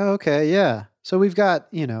 Oh, okay, yeah. So we've got,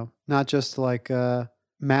 not just like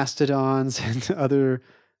mastodons and other,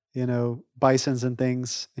 bisons and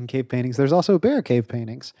things in cave paintings. There's also bear cave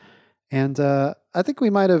paintings. And I think we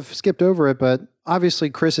might have skipped over it, but obviously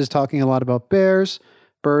Chris is talking a lot about bears,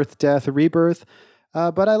 birth, death, rebirth.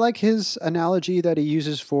 But I like his analogy that he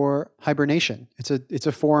uses for hibernation. It's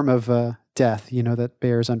a form of death, that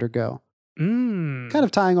bears undergo. Kind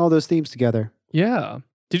of tying all those themes together. Yeah.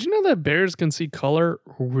 Did you know that bears can see color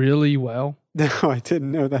really well? No, I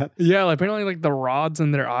didn't know that. Yeah, like, apparently like the rods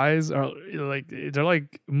in their eyes are like they're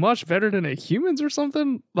like much better than a humans or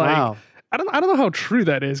something. Like Wow. I don't know how true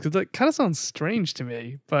that is because that kind of sounds strange to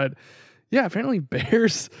me. But yeah, apparently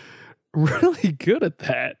bears really good at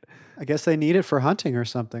that. I guess they need it for hunting or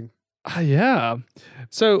something. Yeah.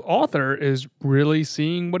 So Arthur is really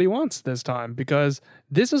seeing what he wants this time because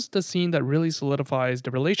this is the scene that really solidifies the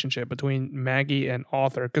relationship between Maggie and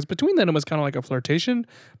Arthur. Because between them it was kind of like a flirtation,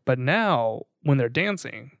 but now when they're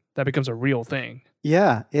dancing, that becomes a real thing.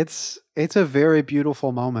 Yeah, it's a very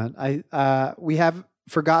beautiful moment. We have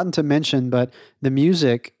forgotten to mention, but the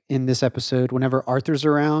music in this episode, whenever Arthur's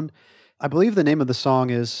around, I believe the name of the song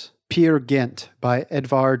is Peer Gynt by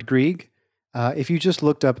Edvard Grieg. If you just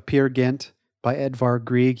looked up Peer Gynt by Edvard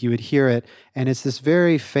Grieg, you would hear it. And it's this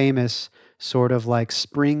very famous sort of like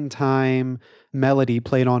springtime melody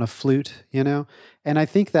played on a flute, And I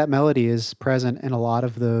think that melody is present in a lot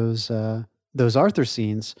of those Arthur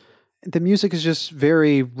scenes. The music is just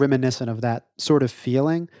very reminiscent of that sort of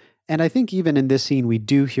feeling. And I think even in this scene, we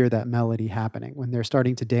do hear that melody happening when they're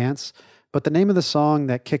starting to dance. But the name of the song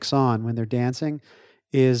that kicks on when they're dancing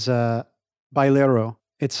is Bailero.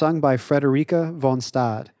 It's sung by Frederica von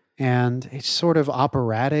Stade, and it's sort of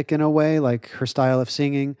operatic in a way, like her style of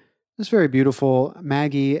singing. It's very beautiful.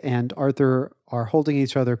 Maggie and Arthur are holding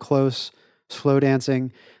each other close, slow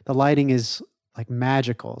dancing. The lighting is like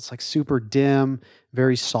magical. It's like super dim,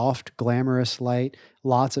 very soft, glamorous light,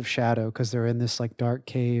 lots of shadow because they're in this like dark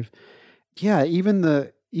cave. Yeah, even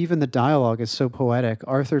the dialogue is so poetic.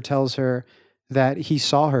 Arthur tells her that he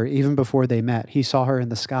saw her even before they met. He saw her in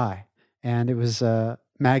the sky, and it was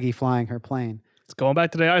Maggie flying her plane. It's going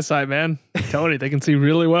back to the eyesight, man. Tony, they can see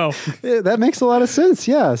really well. Yeah, that makes a lot of sense.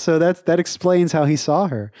 Yeah, so that explains how he saw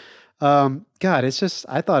her. God, it's just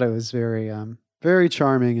I thought it was very very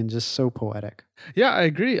charming and just so poetic. Yeah, I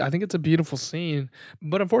agree. I think it's a beautiful scene,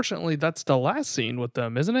 but unfortunately, that's the last scene with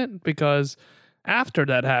them, isn't it? Because after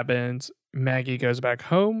that happens, Maggie goes back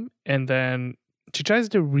home, and then she tries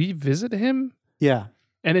to revisit him. Yeah.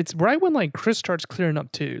 And it's right when like Chris starts clearing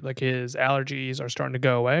up too, like his allergies are starting to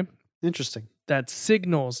go away. Interesting. That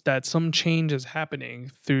signals that some change is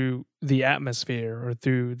happening through the atmosphere or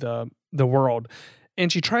through the world.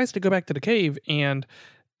 And she tries to go back to the cave, and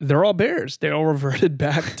they're all bears. They all reverted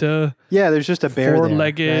back to yeah. There's just a bear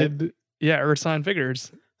four-legged, there, right? yeah, earth sign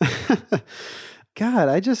figures. God,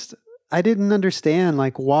 I didn't understand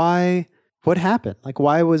like what happened. Like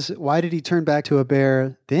why did he turn back to a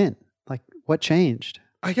bear then? Like what changed?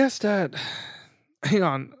 I guess that, hang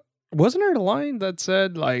on, wasn't there a line that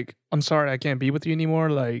said like, "I'm sorry, I can't be with you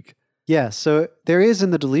anymore"? Like, yeah. So there is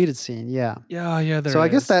in the deleted scene. Yeah. Yeah. So I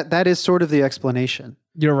guess that is sort of the explanation.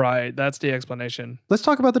 You're right. That's the explanation. Let's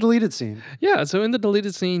talk about the deleted scene. Yeah. So in the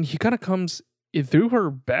deleted scene, he kind of comes through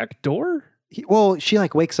her back door. She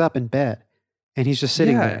like wakes up in bed, and he's just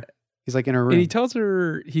sitting there. He's like in her room. And he tells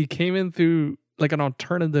her he came in through like an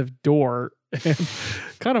alternative door.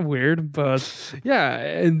 Kind of weird, but yeah.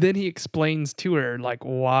 And then he explains to her like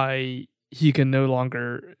why he can no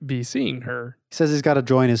longer be seeing her. He says he's got to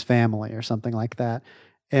join his family or something like that.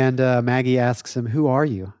 And Maggie asks him, "Who are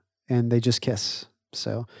you?" And they just kiss.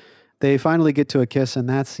 So they finally get to a kiss in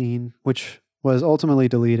that scene, which was ultimately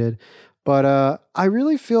deleted. But I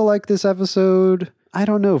really feel like this episode, I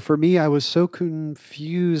don't know, for me, I was so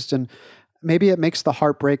confused, and maybe it makes the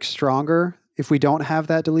heartbreak stronger. If we don't have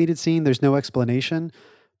that deleted scene, there's no explanation,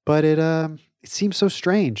 but it seems so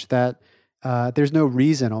strange that there's no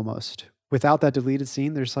reason almost. Without that deleted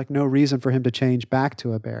scene, there's like no reason for him to change back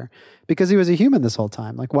to a bear because he was a human this whole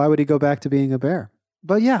time. Like, why would he go back to being a bear?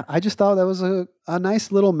 But yeah, I just thought that was a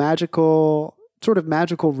nice little magical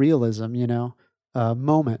realism,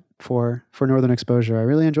 moment for Northern Exposure. I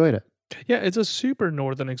really enjoyed it. Yeah, it's a super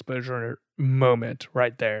Northern Exposure moment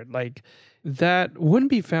right there. Like, that wouldn't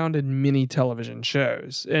be found in many television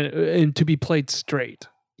shows and to be played straight.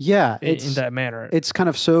 Yeah, in that manner. It's kind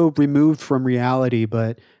of so removed from reality,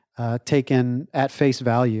 but taken at face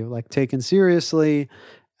value, like taken seriously.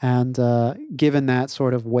 And given that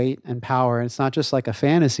sort of weight and power, it's not just like a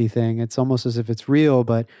fantasy thing. It's almost as if it's real,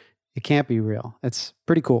 but it can't be real. It's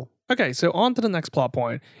pretty cool. Okay, so on to the next plot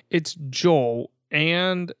point. It's Joel,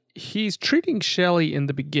 and he's treating Shelly in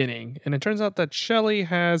the beginning, and it turns out that Shelly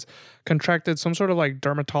has contracted some sort of like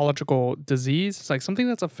dermatological disease. It's like something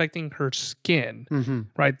that's affecting her skin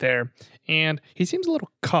right there. And he seems a little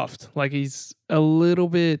cuffed, like he's a little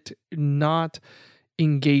bit not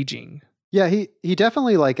engaging. Yeah, he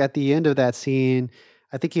definitely, like, at the end of that scene,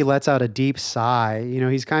 I think he lets out a deep sigh.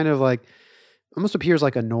 He's kind of like, almost appears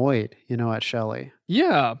like annoyed, at Shelly.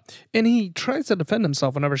 Yeah, and he tries to defend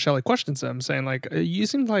himself whenever Shelly questions him, saying like, "You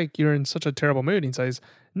seem like you're in such a terrible mood." And he says,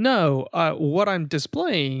 "No, what I'm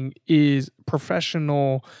displaying is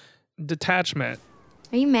professional detachment."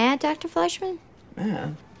 Are you mad, Dr. Fleischman?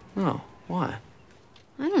 Mad? No. Why?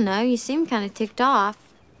 I don't know. You seem kind of ticked off.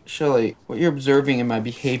 Shelley, what you're observing in my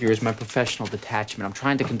behavior is my professional detachment. I'm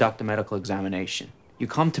trying to conduct a medical examination. You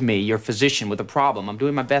come to me, you're a physician with a problem. I'm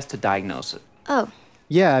doing my best to diagnose it. Oh.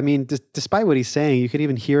 Yeah, I mean, despite what he's saying, you could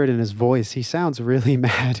even hear it in his voice. He sounds really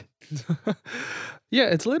mad. Yeah,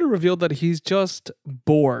 it's later revealed that he's just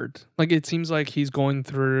bored. Like, it seems like he's going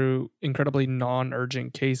through incredibly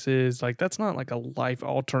non-urgent cases. Like, that's not like a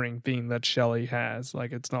life-altering thing that Shelly has.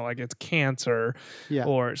 Like, it's not like it's cancer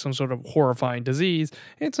or some sort of horrifying disease.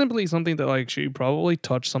 It's simply something that, like, she probably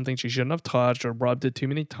touched something she shouldn't have touched or rubbed it too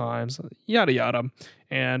many times, yada, yada.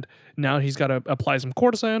 And now he's got to apply some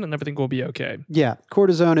cortisone and everything will be okay. Yeah,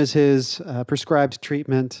 cortisone is his prescribed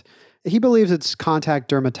treatment. He believes it's contact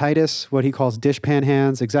dermatitis, what he calls dishpan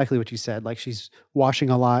hands, exactly what you said. Like, she's washing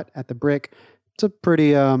a lot at the brick. It's a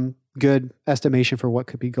pretty good estimation for what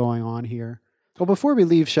could be going on here. Well, before we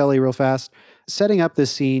leave Shelly real fast, setting up this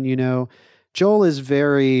scene, Joel is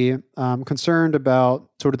very concerned about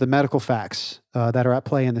sort of the medical facts that are at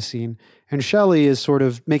play in the scene. And Shelly is sort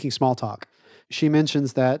of making small talk. She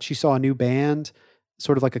mentions that she saw a new band,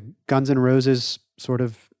 sort of like a Guns N' Roses sort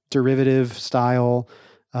of derivative style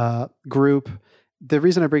group. The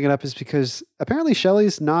reason I bring it up is because apparently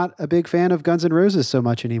Shelley's not a big fan of Guns N' Roses so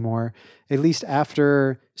much anymore. At least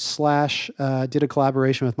after Slash did a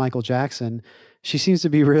collaboration with Michael Jackson, she seems to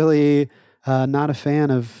be really not a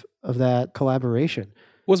fan of that collaboration.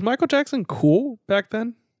 Was Michael Jackson cool back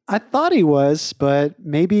then? I thought he was, but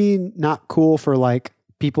maybe not cool for like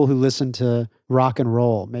people who listen to rock and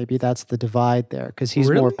roll. Maybe that's the divide there because he's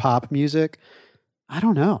more pop music. I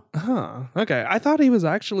don't know. Huh. Okay. I thought he was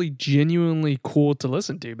actually genuinely cool to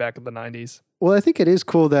listen to back in the 90s. Well, I think it is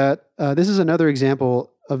cool that this is another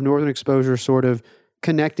example of Northern Exposure sort of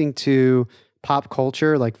connecting to pop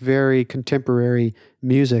culture, like very contemporary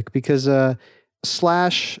music, because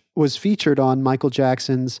Slash was featured on Michael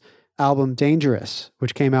Jackson's album Dangerous,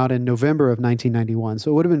 which came out in November of 1991.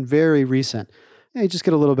 So it would have been very recent. You just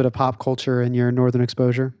get a little bit of pop culture in your Northern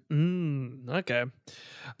Exposure. Okay.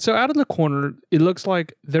 So out of the corner, it looks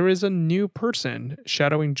like there is a new person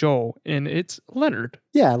shadowing Joel, and it's Leonard.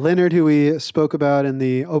 Yeah, Leonard, who we spoke about in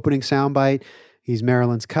the opening soundbite. He's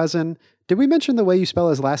Marilyn's cousin. Did we mention the way you spell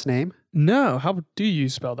his last name? No. How do you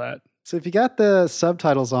spell that? So if you got the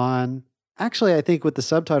subtitles on, actually, I think with the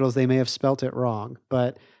subtitles, they may have spelt it wrong.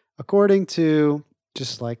 But according to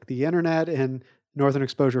just like the internet and Northern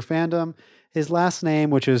Exposure fandom, his last name,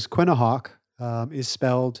 which is Quinhagak, is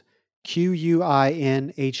spelled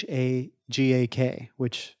Quinhagak,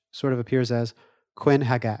 which sort of appears as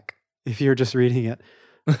Quinhagak if you're just reading it.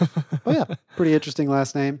 Oh yeah, pretty interesting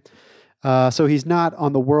last name. So he's not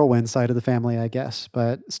on the Whirlwind side of the family, I guess,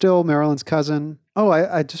 but still Marilyn's cousin. Oh,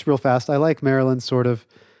 I just real fast, I like Marilyn's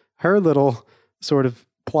her little sort of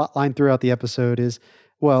plot line throughout the episode is,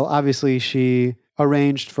 well, obviously she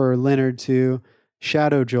arranged for Leonard to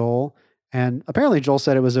shadow Joel, and apparently Joel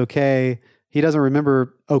said it was okay. He doesn't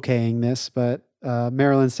remember okaying this, but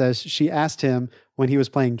Marilyn says she asked him when he was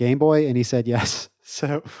playing Game Boy, and he said yes.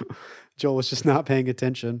 So Joel was just not paying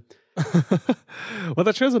attention. Well,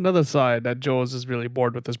 that shows another side that Joel is just really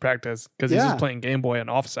bored with his practice because he's just playing Game Boy in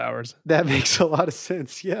office hours. That makes a lot of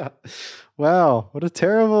sense. Yeah. Wow. What a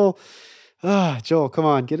terrible... Joel, come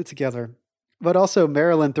on, get it together. But also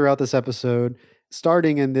Marilyn throughout this episode,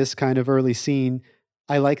 starting in this kind of early scene,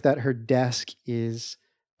 I like that her desk is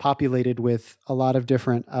populated with a lot of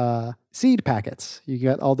different seed packets. You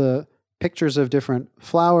get all the pictures of different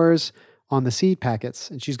flowers on the seed packets,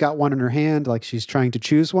 and she's got one in her hand, like she's trying to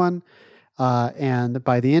choose one. And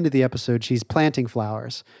by the end of the episode, she's planting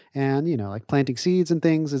flowers, and like planting seeds and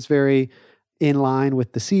things. It's very in line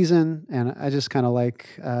with the season, and I just kind of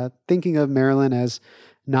like thinking of Marilyn as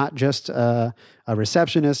not just a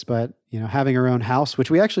receptionist, but having her own house, which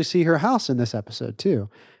we actually see her house in this episode too.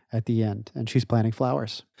 at the end, and she's planting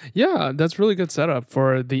flowers. Yeah, that's really good setup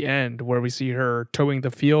for the end where we see her towing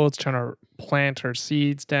the fields, trying to plant her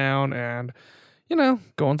seeds down and,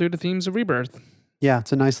 going through the themes of rebirth. Yeah,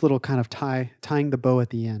 it's a nice little kind of tying the bow at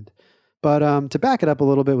the end. But to back it up a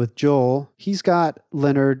little bit with Joel, he's got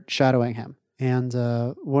Leonard shadowing him. And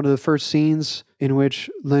one of the first scenes in which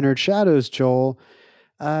Leonard shadows Joel,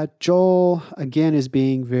 Joel, again, is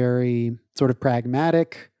being very sort of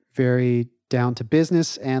pragmatic, very down to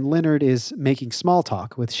business, and Leonard is making small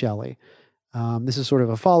talk with Shelley. This is sort of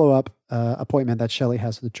a follow-up appointment that Shelley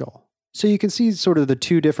has with Joel. So you can see sort of the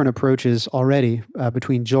two different approaches already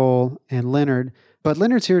between Joel and Leonard, but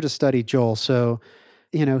Leonard's here to study Joel, so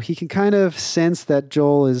he can kind of sense that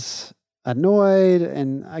Joel is annoyed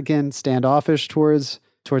and, again, standoffish towards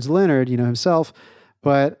Leonard, himself.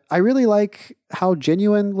 But I really like how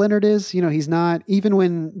genuine Leonard is. He's not, even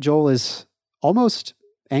when Joel is almost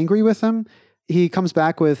angry with him, he comes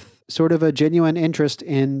back with sort of a genuine interest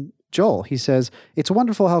in Joel. He says, "It's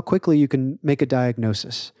wonderful how quickly you can make a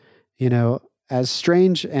diagnosis." As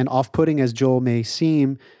strange and off-putting as Joel may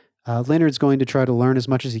seem, Leonard's going to try to learn as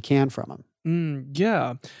much as he can from him.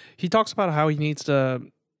 Yeah. He talks about how he needs to,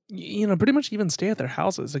 pretty much even stay at their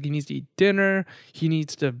houses. Like he needs to eat dinner. He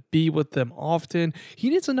needs to be with them often. He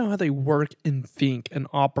needs to know how they work and think and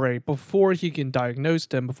operate before he can diagnose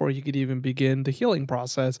them, before he could even begin the healing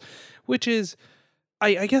process, which is,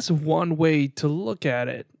 I guess, one way to look at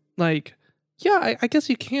it. Like, yeah, I guess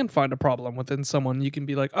you can find a problem within someone. You can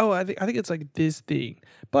be like, oh, I think it's like this thing.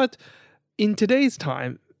 But in today's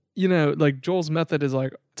time, like Joel's method is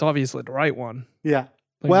like, it's obviously the right one. Yeah.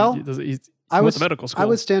 Like, Well, he I went to medical school. I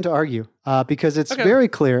would stand to argue because it's Okay. very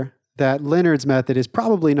clear that Leonard's method is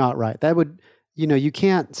probably not right. That would, you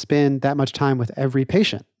can't spend that much time with every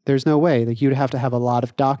patient. There's no way. Like you'd have to have a lot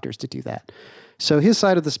of doctors to do that. So his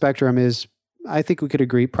side of the spectrum is, I think we could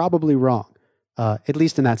agree, probably wrong, at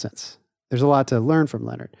least in that sense. There's a lot to learn from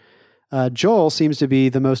Leonard. Joel seems to be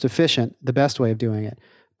the most efficient, the best way of doing it.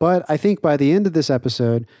 But I think by the end of this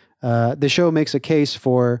episode, the show makes a case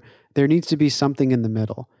for there needs to be something in the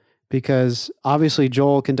middle. Because obviously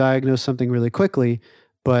Joel can diagnose something really quickly,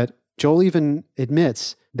 but Joel even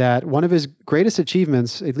admits that one of his greatest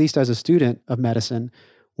achievements, at least as a student of medicine,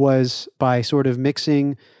 was by sort of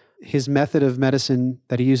mixing his method of medicine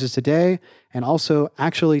that he uses today and also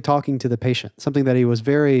actually talking to the patient, something that he was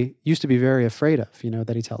used to be very afraid of,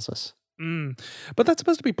 that he tells us. But that's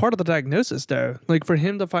supposed to be part of the diagnosis, though. Like for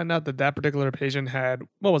him to find out that particular patient had,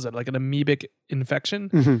 what was it, like an amoebic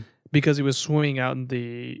infection because he was swimming out in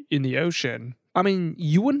the ocean. I mean,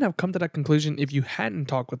 you wouldn't have come to that conclusion if you hadn't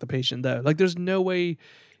talked with the patient, though. Like there's no way.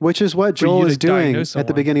 Which is what for you Joel to is doing diagnose at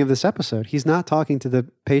the someone. beginning of this episode. He's not talking to the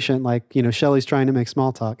patient like, Shelley's trying to make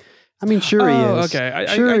small talk. I mean, sure he Oh, is. okay. I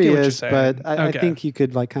Sure get he what you're is, saying. but I Okay. think you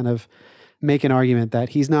could like kind of make an argument that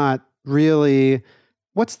he's not really,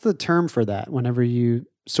 what's the term for that whenever you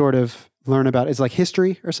sort of learn about, it's like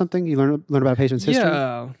history or something? You learn about a patient's history?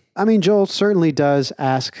 Yeah. I mean, Joel certainly does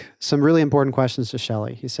ask some really important questions to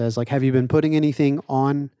Shelley. He says, like, have you been putting anything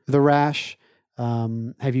on the rash?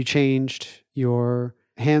 Have you changed your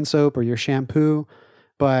hand soap or your shampoo?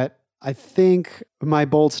 But I think my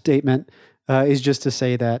bold statement is just to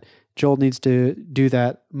say that Joel needs to do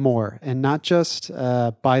that more and not just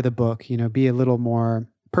by the book, be a little more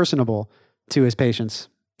personable to his patients.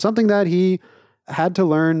 Something that he had to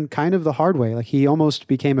learn kind of the hard way. Like he almost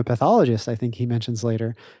became a pathologist, I think he mentions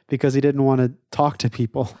later, because he didn't want to talk to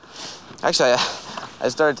people. Actually, I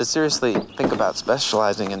started to seriously think about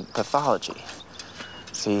specializing in pathology.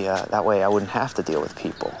 See, that way I wouldn't have to deal with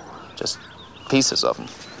people, just pieces of them.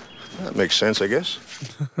 That makes sense, I guess.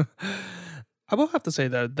 I will have to say,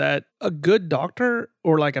 though, that a good doctor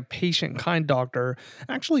or like a patient-kind doctor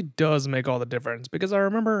actually does make all the difference, because I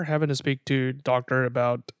remember having to speak to a doctor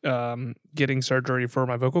about getting surgery for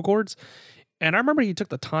my vocal cords. And I remember he took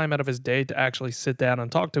the time out of his day to actually sit down and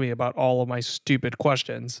talk to me about all of my stupid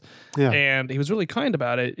questions. Yeah. And he was really kind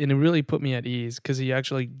about it, and it really put me at ease because he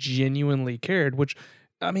actually genuinely cared, which,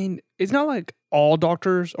 I mean, it's not like all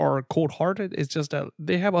doctors are cold-hearted. It's just that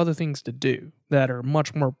they have other things to do that are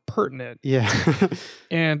much more pertinent. Yeah.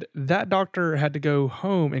 And that doctor had to go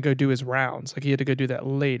home and go do his rounds. Like he had to go do that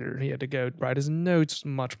later. He had to go write his notes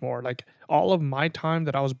much more. Like all of my time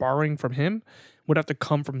that I was borrowing from him would have to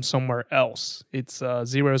come from somewhere else. It's a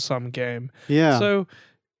zero-sum game. Yeah. So,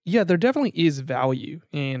 yeah, there definitely is value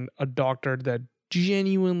in a doctor that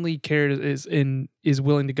genuinely cares is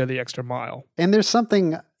willing to go the extra mile. And there's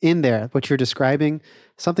something in there, what you're describing,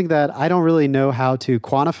 something that I don't really know how to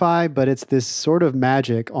quantify, but it's this sort of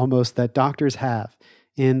magic almost that doctors have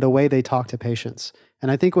in the way they talk to patients.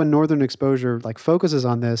 And I think when Northern Exposure like focuses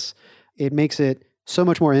on this, it makes it so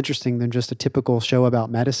much more interesting than just a typical show about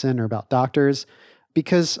medicine or about doctors,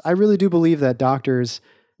 because I really do believe that doctors,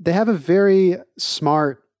 they have a very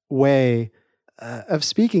smart way of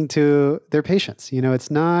speaking to their patients. You know,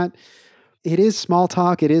 it is small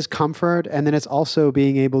talk, it is comfort, and then it's also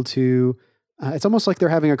being able to, it's almost like they're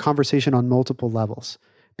having a conversation on multiple levels,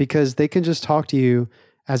 because they can just talk to you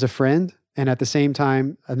as a friend, and at the same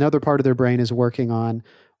time, another part of their brain is working on,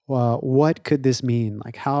 what could this mean?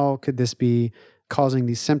 Like, how could this be causing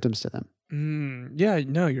these symptoms to them? Yeah,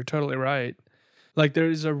 no, you're totally right. Like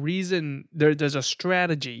there's a reason, there's a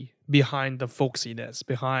strategy behind the folksiness,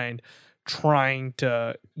 behind trying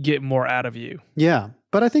to get more out of you. Yeah,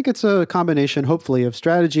 but I think it's a combination, hopefully, of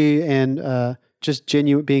strategy and just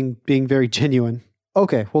being very genuine.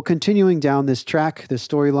 Okay, well, continuing down this track, this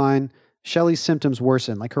storyline, Shelley's symptoms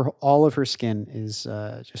worsen. Like all of her skin is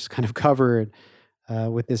just kind of covered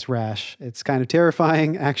with this rash. It's kind of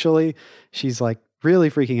terrifying, actually. She's like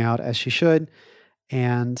really freaking out, as she should.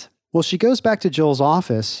 And well, she goes back to Joel's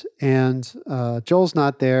office, and Joel's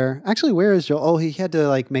not there. Actually, where is Joel? Oh, he had to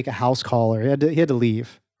like make a house call, or he had to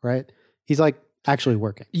leave, right? He's like actually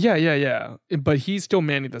working. Yeah. But he's still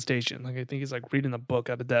manning the station. Like I think he's like reading a book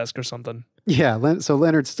at a desk or something. Yeah, so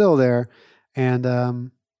Leonard's still there,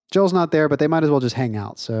 and Joel's not there, but they might as well just hang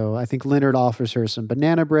out. So I think Leonard offers her some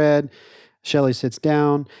banana bread. Shelley sits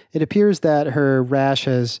down. It appears that her rash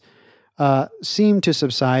has seemed to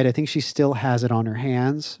subside. I think she still has it on her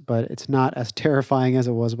hands, but it's not as terrifying as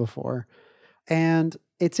it was before. And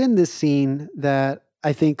it's in this scene that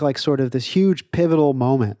I think like sort of this huge pivotal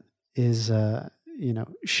moment is,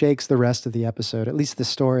 shakes the rest of the episode, at least the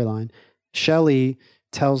storyline. Shelley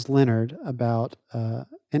tells Leonard about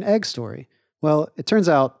an egg story. Well, it turns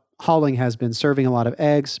out Halling has been serving a lot of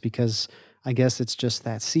eggs because I guess it's just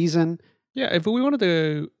that season. Yeah, if we wanted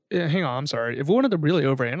to, hang on, I'm sorry. If we wanted to really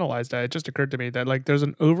overanalyze that, it just occurred to me that like there's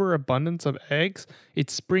an overabundance of eggs.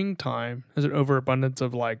 It's springtime. There's an overabundance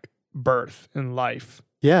of like birth and life.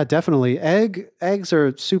 Yeah, definitely. Eggs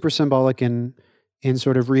are super symbolic in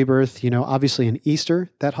sort of rebirth. You know, obviously in Easter,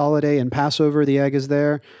 that holiday, and Passover, the egg is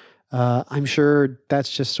there. I'm sure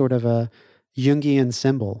that's just sort of a Jungian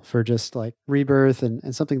symbol for just like rebirth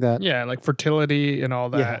and something that... Yeah, like fertility and all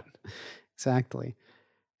that. Yeah, exactly.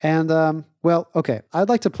 And, well, okay, I'd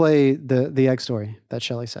like to play the egg story that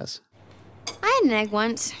Shelley says. I had an egg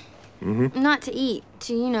once. Mm-hmm. Not to eat,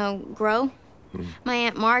 to, grow. My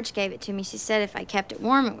Aunt Marge gave it to me. She said if I kept it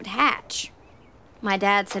warm, it would hatch. My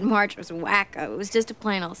dad said Marge was a wacko. It was just a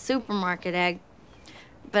plain old supermarket egg.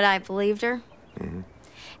 But I believed her.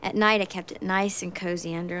 At night, I kept it nice and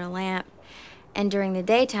cozy under a lamp. And during the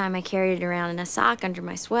daytime, I carried it around in a sock under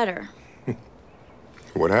my sweater.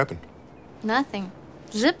 What happened? Nothing.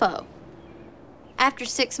 Zippo. After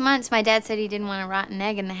 6 months, my dad said he didn't want a rotten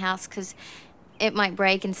egg in the house because it might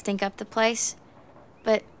break and stink up the place.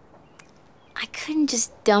 But I couldn't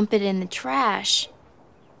just dump it in the trash.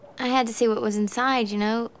 I had to see what was inside,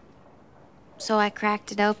 So I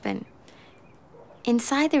cracked it open.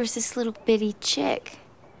 Inside there was this little bitty chick.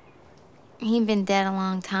 He'd been dead a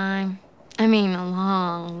long time. I mean, a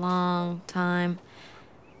long, long time.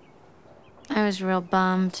 I was real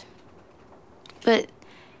bummed. But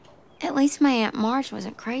at least my Aunt Marge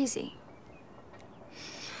wasn't crazy.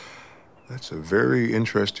 That's a very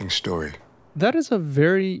interesting story. That is a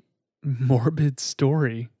very morbid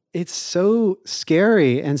story. It's so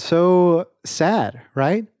scary and so sad,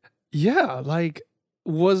 right? Yeah, like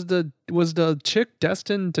was the chick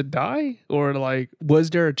destined to die, or like was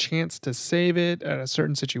there a chance to save it at a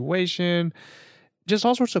certain situation? Just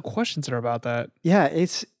all sorts of questions that are about that. Yeah,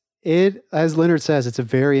 it as Leonard says, it's a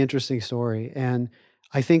very interesting story, and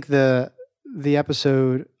I think the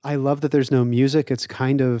episode, I love that there's no music. It's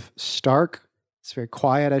kind of stark. It's very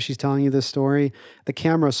quiet as she's telling you this story. The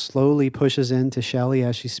camera slowly pushes into Shelley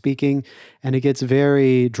as she's speaking, and it gets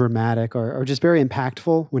very dramatic or just very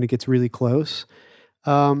impactful when it gets really close.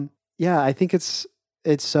 Yeah, I think it's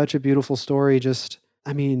such a beautiful story. Just,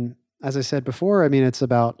 I mean, as I said before, I mean, it's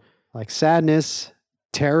about like sadness,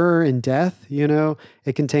 terror, and death.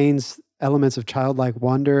 It contains elements of childlike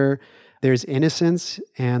wonder. There's innocence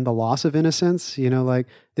and the loss of innocence. Like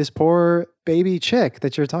this poor baby chick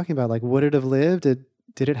that you're talking about, like would it have lived?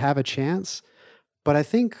 Did it have a chance? But I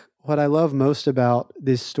think what I love most about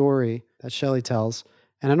this story that Shelley tells,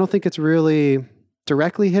 and I don't think it's really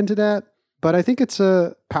directly hinted at, but I think it's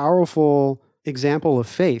a powerful example of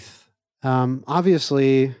faith.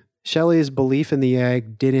 Obviously, Shelley's belief in the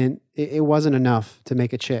egg it wasn't enough to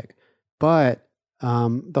make a chick. But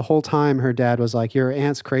the whole time her dad was like, your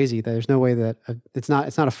aunt's crazy. There's no way that it's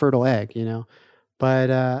not a fertile egg,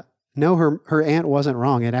 But no, her aunt wasn't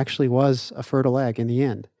wrong. It actually was a fertile egg in the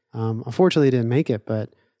end. Unfortunately, it didn't make it,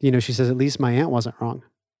 but she says, at least my aunt wasn't wrong.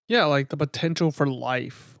 Yeah, like the potential for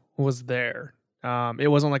life was there. It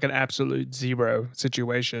wasn't like an absolute zero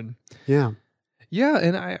situation. Yeah. Yeah,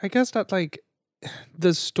 and I guess that like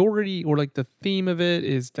the story or like the theme of it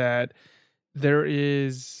is that there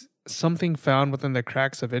is something found within the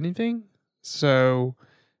cracks of anything. So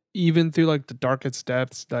even through like the darkest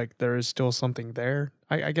depths, like there is still something there.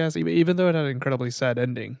 I guess even though it had an incredibly sad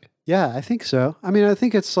ending. Yeah, I think so. I mean, I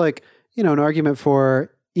think it's like, an argument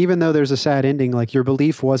for, even though there's a sad ending, like your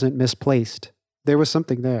belief wasn't misplaced. There was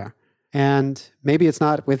something there. And maybe it's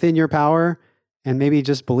not within your power, and maybe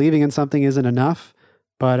just believing in something isn't enough,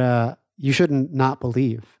 but you shouldn't not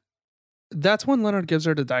believe. That's when Leonard gives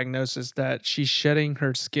her the diagnosis that she's shedding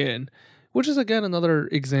her skin, which is again another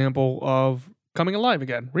example of coming alive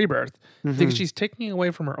again, rebirth. Because she's taking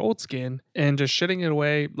away from her old skin and just shedding it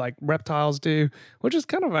away like reptiles do, which is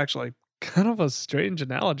kind of a strange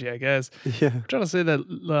analogy, I guess. Yeah. I'm trying to say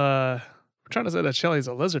that Shelley's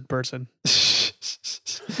a lizard person.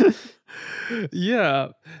 Yeah.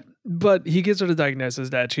 But he gives her the diagnosis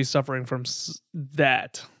that she's suffering from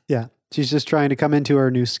that. Yeah. She's just trying to come into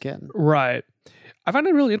her new skin. Right. I find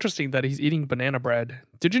it really interesting that he's eating banana bread.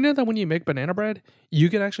 Did you know that when you make banana bread, you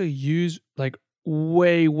can actually use like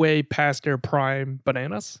way, way past their prime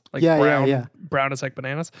bananas? Like brown is like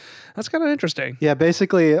bananas. That's kind of interesting. Yeah,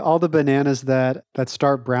 basically all the bananas that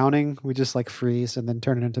start browning, we just like freeze and then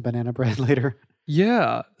turn it into banana bread later.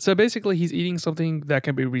 Yeah. So basically he's eating something that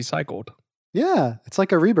can be recycled. Yeah. It's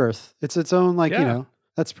like a rebirth. It's its own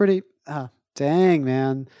that's pretty, dang,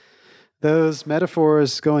 man. Those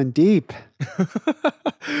metaphors going deep.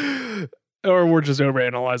 Or we're just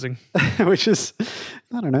overanalyzing. Which is,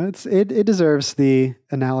 I don't know, it deserves the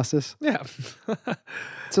analysis. Yeah.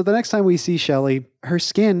 So the next time we see Shelley, her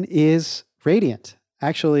skin is radiant.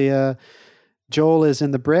 Actually, Joel is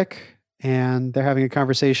in the brick and they're having a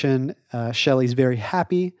conversation. Shelley's very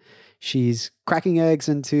happy. She's cracking eggs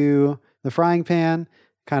into the frying pan,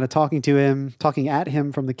 kind of talking at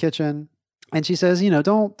him from the kitchen. And she says,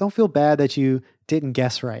 don't feel bad that you didn't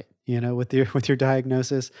guess right, with your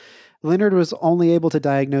diagnosis. Leonard was only able to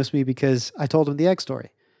diagnose me because I told him the egg story.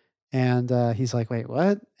 And he's like, wait,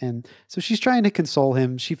 what? And so she's trying to console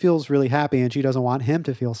him. She feels really happy and she doesn't want him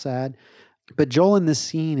to feel sad. But Joel in this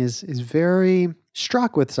scene is very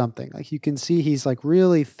struck with something. Like you can see he's like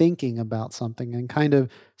really thinking about something and kind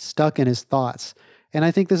of stuck in his thoughts. And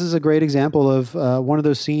I think this is a great example of one of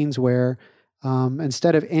those scenes where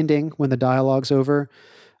instead of ending when the dialogue's over,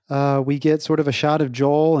 we get sort of a shot of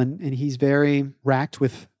Joel and he's very racked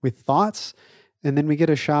with thoughts. And then we get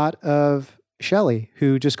a shot of Shelley,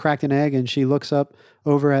 who just cracked an egg, and she looks up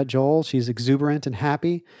over at Joel. She's exuberant and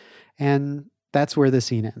happy. And that's where the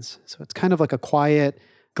scene ends. So it's kind of like a quiet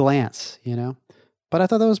glance, But I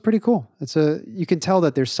thought that was pretty cool. You can tell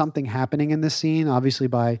that there's something happening in this scene, obviously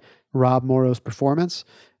by Rob Morrow's performance.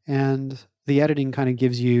 And the editing kind of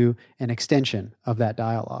gives you an extension of that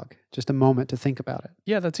dialogue, just a moment to think about it.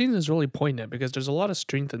 Yeah, that scene is really poignant because there's a lot of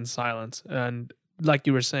strength in silence. And like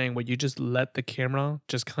you were saying, where you just let the camera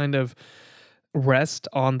just kind of rest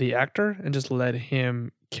on the actor and just let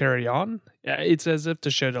him carry on. It's as if to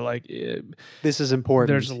show that like this is important.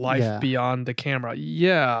 There's life beyond the camera.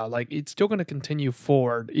 Yeah, like it's still going to continue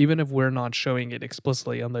forward even if we're not showing it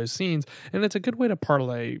explicitly on those scenes. And it's a good way to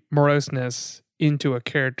parlay moroseness into a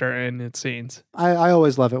character and its scenes. I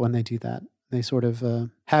always love it when they do that. They sort of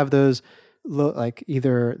have those like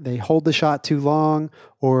either they hold the shot too long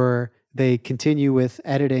or they continue with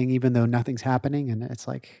editing even though nothing's happening, and it's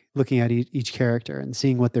like looking at each character and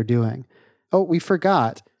seeing what they're doing. Oh, we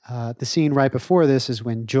forgot. The scene right before this is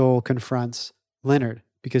when Joel confronts Leonard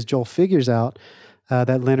because Joel figures out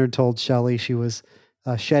that Leonard told Shelley she was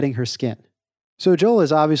shedding her skin. So Joel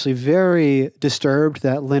is obviously very disturbed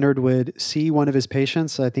that Leonard would see one of his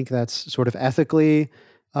patients. I think that's sort of ethically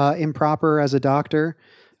improper as a doctor,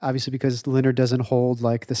 obviously because Leonard doesn't hold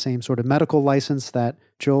like the same sort of medical license that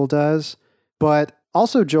Joel does. But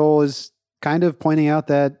also Joel is kind of pointing out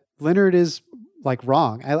that Leonard is like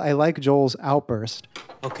wrong. I like Joel's outburst.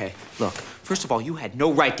 Okay, look, first of all, you had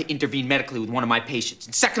no right to intervene medically with one of my patients.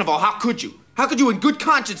 And second of all, how could you? How could you in good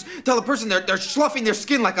conscience tell a person they're sloughing their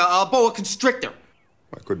skin like a boa constrictor?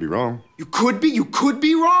 I could be wrong. You could be? You could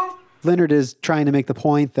be wrong? Leonard is trying to make the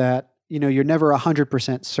point that, you're never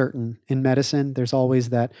 100% certain in medicine. There's always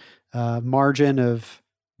that margin of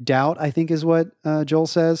doubt, I think is what Joel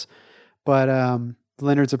says. But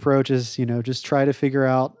Leonard's approach is, just try to figure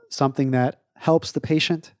out something that helps the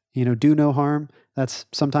patient, do no harm. That's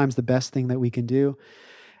sometimes the best thing that we can do.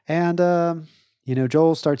 And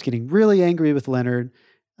Joel starts getting really angry with Leonard,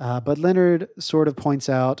 but Leonard sort of points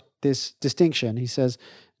out this distinction. He says,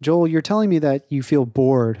 Joel, you're telling me that you feel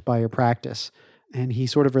bored by your practice. And he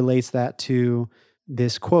sort of relates that to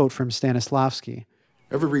this quote from Stanislavski.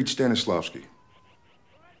 Ever read Stanislavski?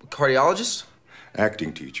 Cardiologist?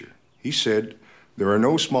 Acting teacher. He said, there are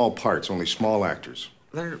no small parts, only small actors.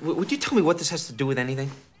 Leonard, would you tell me what this has to do with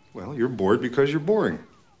anything? Well, you're bored because you're boring.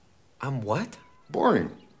 I'm what?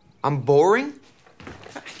 Boring. I'm boring?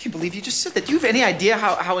 I can't believe you just said that. Do you have any idea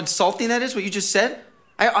how insulting that is, what you just said?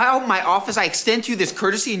 I open my office, I extend to you this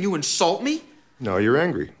courtesy, and you insult me? No, you're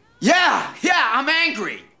angry. Yeah, I'm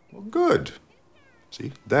angry. Well, good.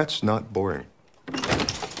 See, that's not boring.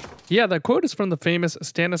 Yeah, that quote is from the famous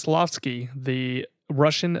Stanislavski, the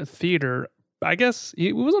Russian theater. I guess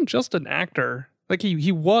he wasn't just an actor. Like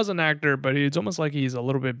he was an actor, but it's almost like he's a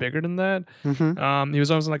little bit bigger than that. Mm-hmm. He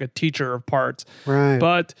was almost like a teacher of parts. Right.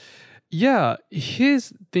 But yeah,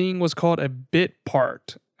 his thing was called a bit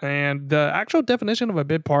part. And the actual definition of a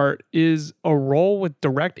bit part is a role with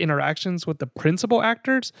direct interactions with the principal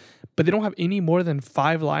actors, but they don't have any more than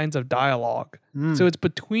 5 lines of dialogue. So it's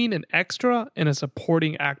between an extra and a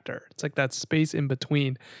supporting actor. It's like that space in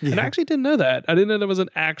between. And I actually didn't know that. I didn't know there was an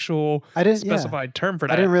actual specified term for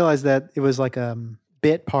that. I didn't realize that it was like a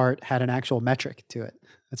bit part had an actual metric to it.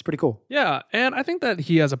 That's pretty cool. Yeah, and I think that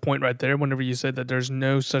he has a point right there whenever you said that there's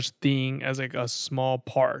no such thing as like a small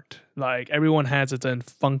part. Like everyone has its own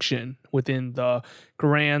function within the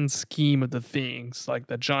grand scheme of the things, like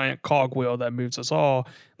the giant cogwheel that moves us all.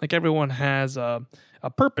 Like everyone has a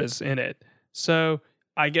purpose in it. So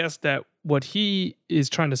I guess that what he is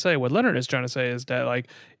trying to say, what Leonard is trying to say is that like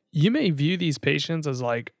you may view these patients as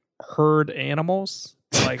like herd animals.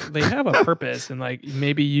 Like they have a purpose, and like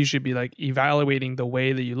maybe you should be like evaluating the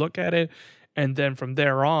way that you look at it, and then from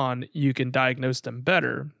there on you can diagnose them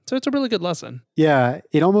better. So it's a really good lesson. Yeah,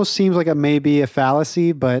 it almost seems like it may be a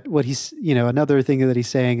fallacy, but what he's, another thing that he's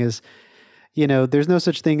saying is, there's no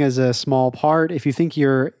such thing as a small part. If you think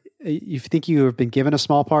you have been given a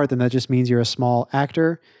small part, then that just means you're a small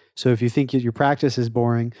actor. So if you think your practice is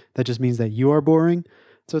boring, that just means that you are boring.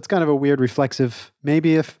 So it's kind of a weird reflexive,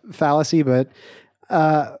 maybe a fallacy, but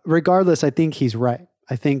regardless, I think he's right.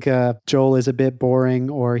 I think Joel is a bit boring,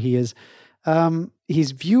 or he's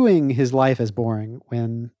viewing his life as boring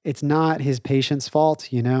when it's not his patient's fault,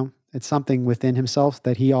 It's something within himself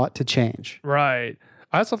that he ought to change. Right.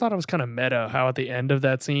 I also thought it was kind of meta how at the end of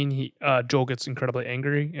that scene, Joel gets incredibly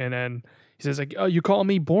angry, and then he says like, "Oh, you call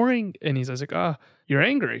me boring?" And he says like, "You're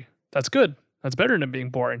angry. That's good. That's better than being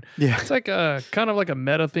boring." Yeah. It's like a kind of like a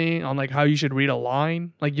meta thing on like how you should read a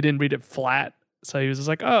line. Like you didn't read it flat. So he was just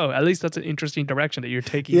like, "Oh, at least that's an interesting direction that you're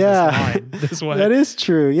taking this line this way." That is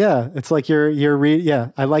true. Yeah, it's like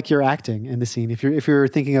I like your acting in the scene. If you're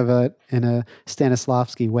thinking of it in a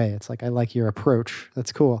Stanislavski way, it's like I like your approach.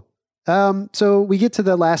 That's cool. So we get to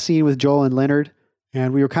the last scene with Joel and Leonard,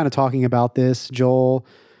 and we were kind of talking about this. Joel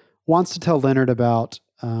wants to tell Leonard about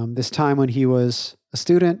this time when he was a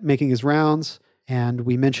student making his rounds, and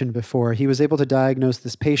we mentioned before he was able to diagnose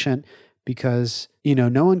this patient because,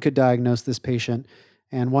 no one could diagnose this patient.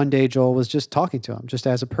 And one day Joel was just talking to him, just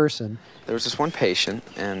as a person. There was this one patient,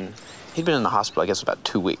 and he'd been in the hospital, I guess, about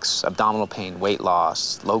 2 weeks. Abdominal pain, weight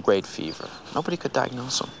loss, low-grade fever. Nobody could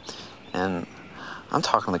diagnose him. And I'm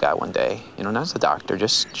talking to the guy one day, not as a doctor,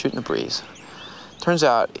 just shooting the breeze. Turns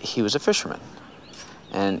out he was a fisherman.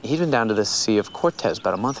 And he'd been down to the Sea of Cortez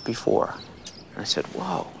about a month before. And I said,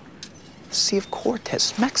 "Whoa, Sea of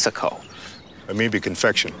Cortez, Mexico." Maybe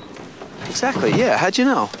confection. Exactly, yeah. How'd you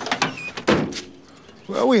know?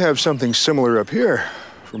 Well, we have something similar up here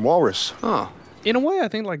from Walrus. Oh. In a way, I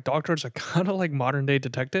think like doctors are kind of like modern day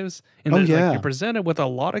detectives. And Oh, like, yeah. you're presented with a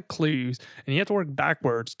lot of clues, and you have to work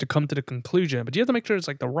backwards to come to the conclusion. But you have to make sure it's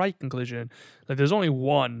like the right conclusion. Like there's only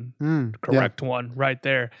one correct one right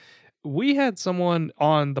there. We had someone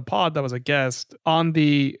on the pod that was a guest on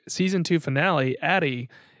the season 2 finale, Addie.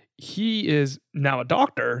 He is now a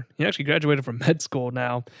doctor. He actually graduated from med school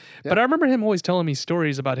now. Yeah. But I remember him always telling me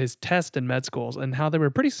stories about his test in med schools and how they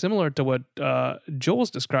were pretty similar to what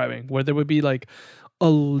Joel's describing, where there would be like a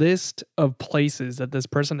list of places that this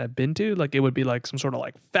person had been to. Like it would be like some sort of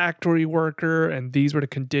like factory worker, and these were the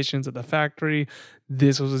conditions at the factory.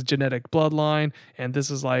 This was his genetic bloodline, and this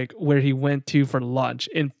is like where he went to for lunch.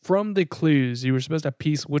 And from the clues, you were supposed to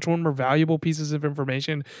piece which one were valuable pieces of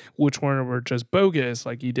information, which one were just bogus,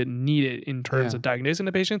 like you didn't need it in terms of diagnosing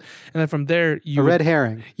the patient. And then from there, A red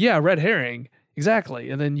herring. Yeah, red herring. Exactly.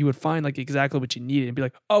 And then you would find like exactly what you needed and be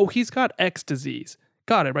like, "Oh, he's got X disease.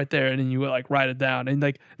 got it right there. And then you would like write it down. And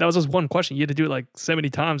like, that was just one question. You had to do it like 70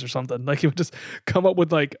 times or something. Like, it would just come up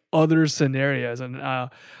with like other scenarios. And I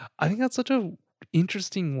think that's such a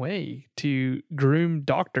interesting way to groom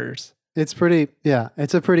doctors. It's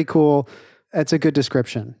it's a pretty cool, it's a good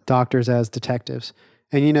description. Doctors as detectives.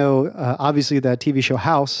 And, you know, obviously that TV show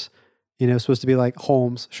House, you know, is supposed to be like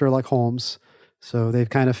Holmes, Sherlock Holmes. So they've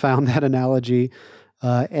kind of found that analogy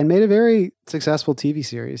and made a very successful TV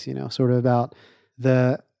series, you know, sort of about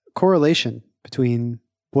the correlation between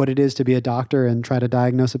what it is to be a doctor and try to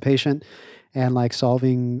diagnose a patient and like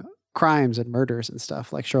solving crimes and murders and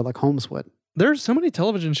stuff like Sherlock Holmes would. There's so many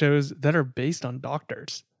television shows that are based on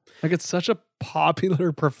doctors. Like, it's such a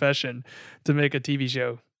popular profession to make a TV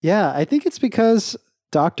show. Yeah, I think it's because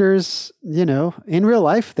doctors, you know, in real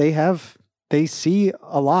life, they see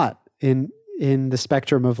a lot in the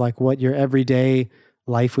spectrum of like what your everyday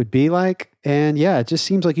life would be like. And yeah, it just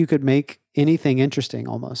seems like you could make anything interesting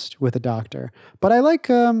almost with a doctor. But I like,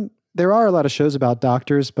 there are a lot of shows about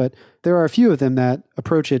doctors, but there are a few of them that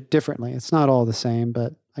approach it differently. It's not all the same,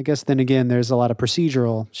 but I guess then again, there's a lot of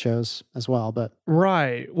procedural shows as well, but.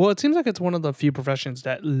 Right. Well, it seems like it's one of the few professions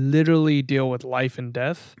that literally deal with life and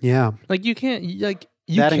death. Yeah. Like, you can't, like,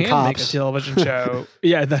 you That and can make a Cops. television show.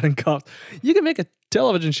 Yeah, that and Cops. You can make a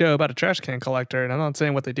television show about a trash can collector, and I'm not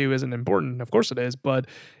saying what they do isn't important. Of course it is, but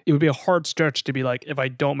it would be a hard stretch to be like, if I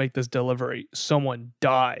don't make this delivery, someone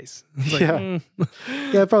dies. It's like, Yeah. Yeah,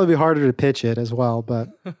 it'd probably be harder to pitch it as well, but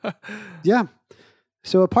yeah.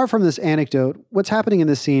 So apart from this anecdote, what's happening in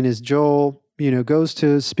this scene is Joel, you know, goes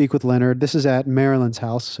to speak with Leonard. This is at Marilyn's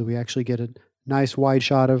house, so we actually get a nice wide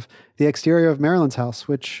shot of the exterior of Marilyn's house,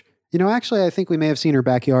 which, you know, actually I think we may have seen her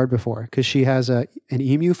backyard before because she has an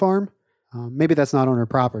emu farm. Maybe that's not on her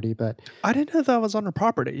property, but I didn't know that was on her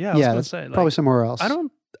property. Yeah, I was yeah, gonna that's say, like, probably somewhere else. I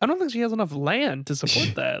don't think she has enough land to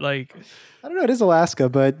support that. Like, I don't know. It is Alaska,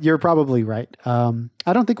 but you're probably right. I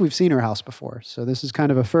don't think we've seen her house before, so this is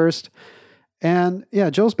kind of a first. And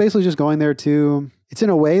yeah, Joel's basically just going there to, it's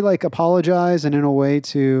in a way like apologize and in a way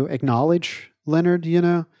to acknowledge Leonard, you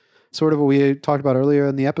know, sort of what we talked about earlier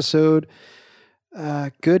in the episode.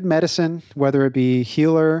 Good medicine, whether it be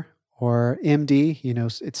healer or MD, you know,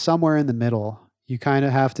 it's somewhere in the middle. You kind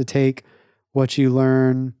of have to take what you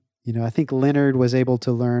learn. You know, I think Leonard was able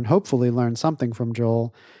to hopefully learn something from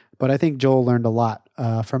Joel, but I think Joel learned a lot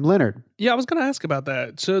from Leonard. yeah, I was going to ask about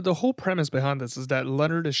that. So the whole premise behind this is that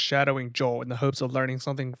Leonard is shadowing Joel in the hopes of learning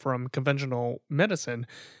something from conventional medicine,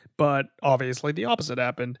 but obviously the opposite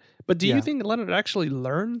happened. But do Yeah. you think Leonard actually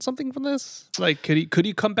learned something from this? Like, could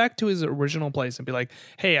he come back to his original place and be like,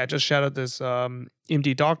 "Hey, I just shadowed this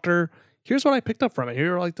MD doctor. Here's what I picked up from it.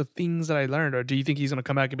 Here are like the things that I learned." Or do you think he's going to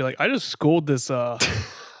come back and be like, "I just schooled this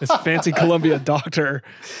this fancy Columbia doctor.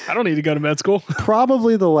 I don't need to go to med school."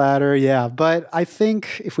 Probably the latter, yeah. But I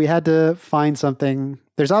think if we had to find something,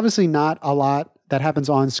 there's obviously not a lot that happens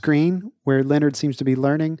on screen where Leonard seems to be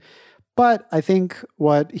learning. But I think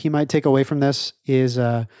what he might take away from this is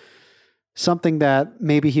something that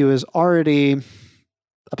maybe he was already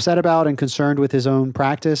upset about and concerned with his own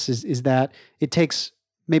practice is that it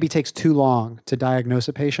maybe takes too long to diagnose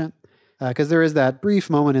a patient. Because there is that brief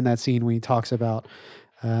moment in that scene when he talks about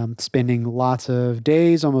spending lots of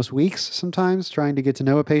days, almost weeks sometimes, trying to get to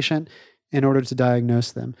know a patient in order to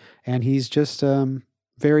diagnose them. And he's just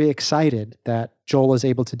very excited that Joel is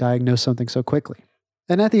able to diagnose something so quickly.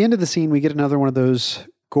 And at the end of the scene, we get another one of those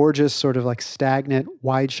gorgeous sort of like stagnant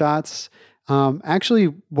wide shots. Actually,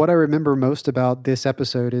 what I remember most about this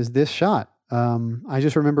episode is this shot. I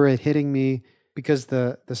just remember it hitting me because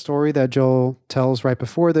the story that Joel tells right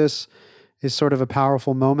before this is sort of a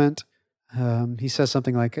powerful moment. He says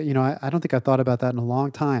something like, you know, I don't think I've thought about that in a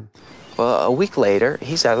long time. Well, a week later,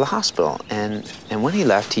 he's out of the hospital, and when he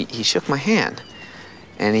left, he shook my hand,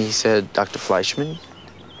 and he said, "Dr. Fleischman,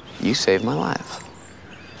 you saved my life."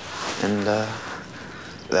 And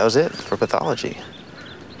that was it for pathology.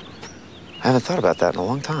 I haven't thought about that in a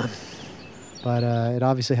long time. But it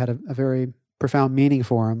obviously had a very profound meaning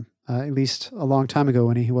for him, at least a long time ago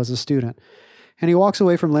when he was a student. And he walks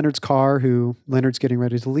away from Leonard's car, who Leonard's getting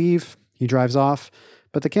ready to leave. He drives off,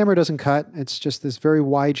 but the camera doesn't cut. It's just this very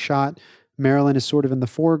wide shot. Marilyn is sort of in the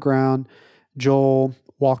foreground. Joel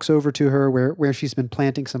walks over to her where she's been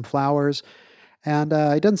planting some flowers. And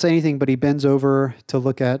he doesn't say anything, but he bends over to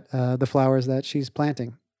look at the flowers that she's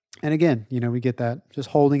planting. And again, you know, we get that just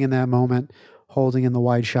holding in that moment, holding in the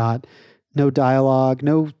wide shot. No dialogue,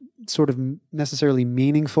 no sort of necessarily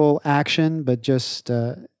meaningful action, but just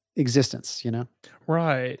existence, you know?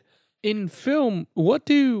 Right. In film, what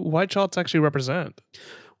do wide shots actually represent?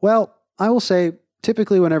 Well, I will say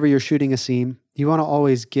typically whenever you're shooting a scene, you want to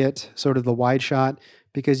always get sort of the wide shot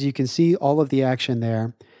because you can see all of the action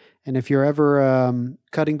there. And if you're ever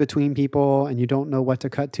cutting between people and you don't know what to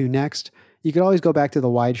cut to next, you can always go back to the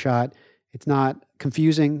wide shot. It's not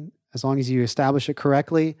confusing as long as you establish it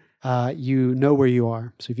correctly. You know where you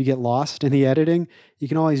are. So if you get lost in the editing, you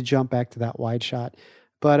can always jump back to that wide shot.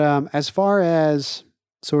 But as far as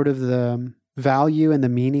sort of the value and the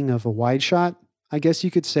meaning of a wide shot, I guess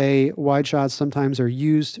you could say wide shots sometimes are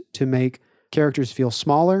used to make characters feel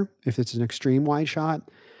smaller if it's an extreme wide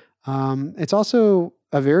shot. It's also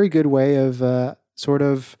a very good way of sort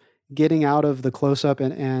of getting out of the close-up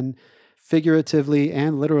and figuratively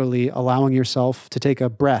and literally allowing yourself to take a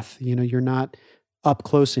breath. You know, you're not up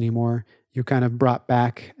close anymore. You're kind of brought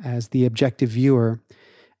back as the objective viewer,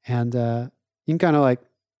 and you can kind of like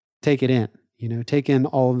take it in, you know, take in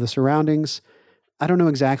all of the surroundings. I don't know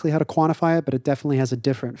exactly how to quantify it, but it definitely has a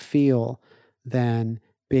different feel than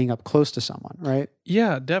being up close to someone, right?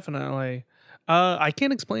 Yeah, definitely. I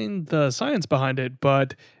can't explain the science behind it,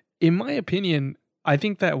 but in my opinion, I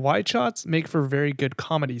think that wide shots make for very good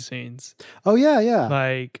comedy scenes. Oh yeah, yeah.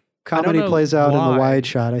 Like Comedy plays out in the wide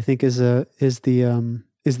shot, I think is the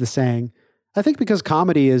saying. I think because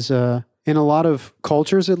comedy is in a lot of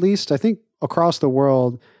cultures, at least, I think across the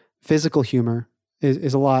world, physical humor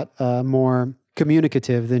is a lot more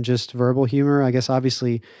communicative than just verbal humor. I guess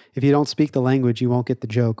obviously if you don't speak the language, you won't get the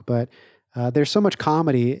joke, but there's so much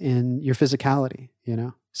comedy in your physicality, you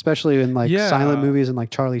know, especially in like silent movies and like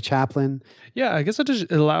Charlie Chaplin. Yeah, I guess it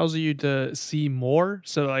just allows you to see more.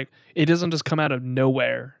 So like it doesn't just come out of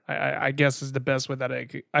nowhere. I guess is the best way that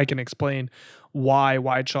I can explain why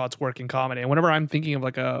wide shots work in comedy. And whenever I'm thinking of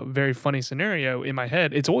like a very funny scenario in my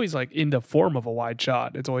head, it's always like in the form of a wide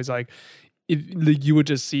shot. It's always like you would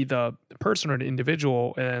just see the person or the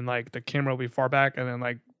individual, and like the camera will be far back, and then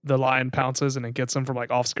like the lion pounces and it gets them from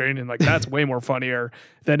like off screen, and like that's way more funnier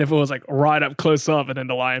than if it was like right up close up and then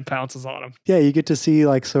the lion pounces on him. Yeah, you get to see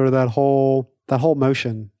like sort of that whole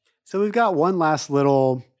motion. So we've got one last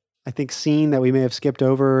little, I think, scene that we may have skipped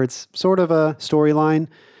over. It's sort of a storyline.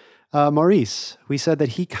 Maurice, we said that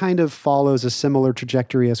he kind of follows a similar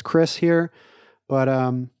trajectory as Chris here, but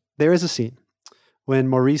there is a scene when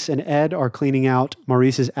Maurice and Ed are cleaning out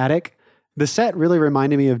Maurice's attic. The set really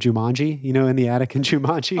reminded me of Jumanji, you know, in the attic in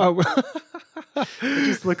Jumanji. Oh. It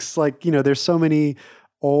just looks like, you know, there's so many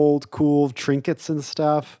old, cool trinkets and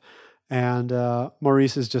stuff. And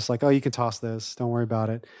Maurice is just like, oh, you can toss this. Don't worry about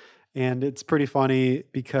it. And it's pretty funny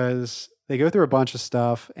because they go through a bunch of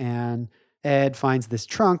stuff, and Ed finds this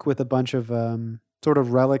trunk with a bunch of sort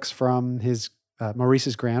of relics from his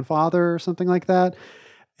Maurice's grandfather or something like that.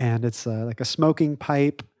 And it's like a smoking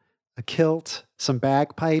pipe, a kilt, some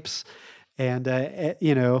bagpipes. And,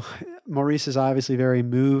 you know, Maurice is obviously very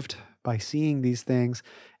moved by seeing these things.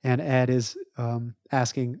 And Ed is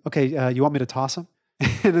asking, okay, you want me to toss them?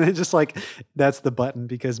 And then just like, that's the button,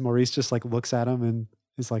 because Maurice just like looks at him and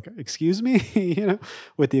is like, excuse me, you know,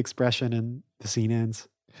 with the expression, and the scene ends.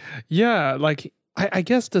 Yeah, like I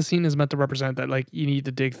guess the scene is meant to represent that like you need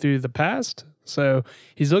to dig through the past. So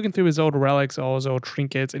he's looking through his old relics, all his old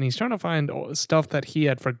trinkets, and he's trying to find stuff that he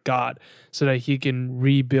had forgot so that he can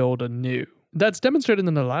rebuild anew. That's demonstrated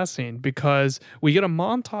in the last scene because we get a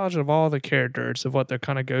montage of all the characters of what they're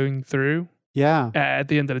kind of going through. Yeah. At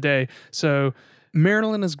the end of the day. So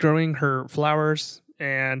Marilyn is growing her flowers,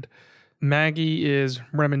 and Maggie is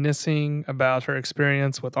reminiscing about her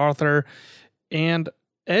experience with Arthur, and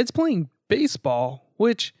Ed's playing baseball,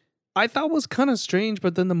 which I thought was kind of strange,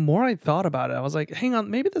 but then the more I thought about it, I was like, hang on,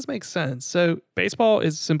 maybe this makes sense. So baseball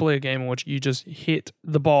is simply a game in which you just hit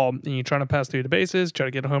the ball and you're trying to pass through the bases, try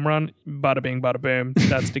to get a home run, bada bing, bada boom.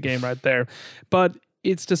 That's the game right there. But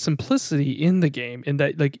it's the simplicity in the game in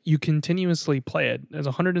that like you continuously play it. There's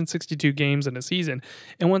 162 games in a season.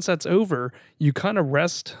 And once that's over, you kind of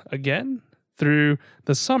rest again through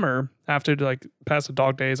the summer after like past the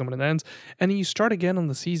dog days and when it ends, and you start again on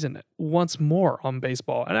the season once more on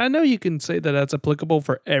baseball. And I know you can say that that's applicable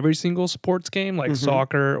for every single sports game like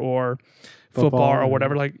soccer or football or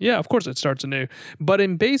whatever. Like, yeah, of course it starts anew. But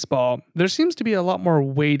in baseball, there seems to be a lot more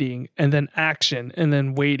waiting and then action and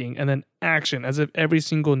then waiting and then action, as if every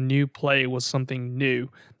single new play was something new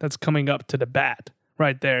that's coming up to the bat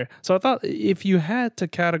right there. So I thought if you had to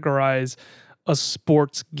categorize a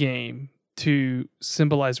sports game to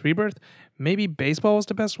symbolize rebirth, maybe baseball is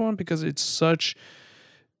the best one, because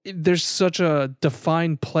there's such a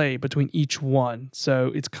defined play between each one.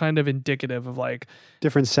 So it's kind of indicative of like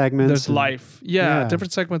different segments. There's life. Yeah,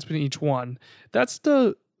 different segments between each one. That's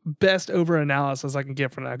the best over analysis I can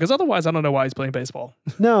get from that, because otherwise I don't know why he's playing baseball.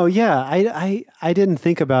 No, yeah. I didn't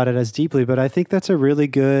think about it as deeply, but I think that's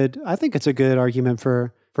it's a good argument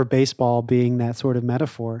for for baseball being that sort of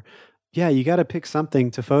metaphor. Yeah, you got to pick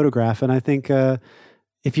something to photograph. And I think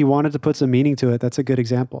if you wanted to put some meaning to it, that's a good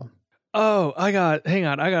example. Oh, hang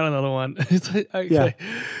on, I got another one. It's like, Yeah.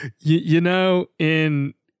 you know,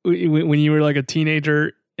 when you were like a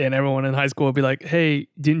teenager and everyone in high school would be like, hey,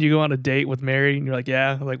 didn't you go on a date with Mary? And you're like,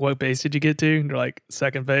 yeah. Like, what base did you get to? And you're like,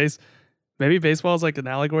 second base. Maybe baseball is like an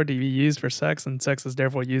allegory to be used for sex, and sex is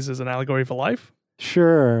therefore used as an allegory for life.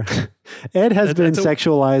 Sure. Ed has been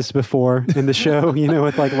sexualized before in the show, you know,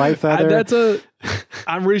 with like Light Feather.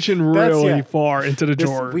 I'm reaching really far into the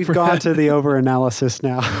drawer. We've gone to the over-analysis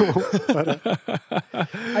now. But,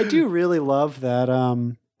 I do really love that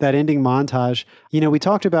that ending montage. You know, we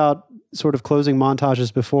talked about sort of closing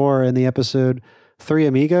montages before in the episode Three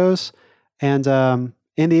Amigos. And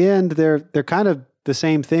in the end, they're kind of the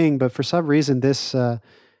same thing, but for some reason, this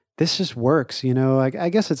just works. You know, I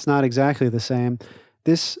guess it's not exactly the same.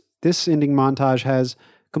 This ending montage has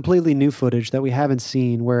completely new footage that we haven't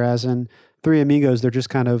seen, whereas in Three Amigos, they're just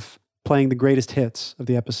kind of playing the greatest hits of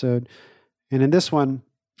the episode. And in this one,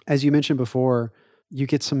 as you mentioned before, you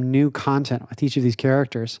get some new content with each of these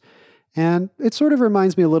characters. And it sort of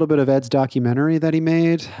reminds me a little bit of Ed's documentary that he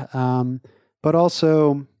made. But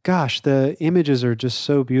also, gosh, the images are just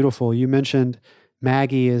so beautiful. You mentioned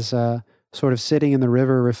Maggie is sort of sitting in the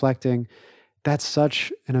river reflecting. That's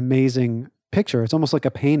such an amazing picture. It's almost like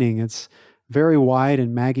a painting. It's very wide,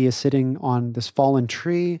 and Maggie is sitting on this fallen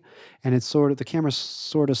tree, and it's sort of, the camera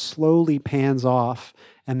sort of slowly pans off,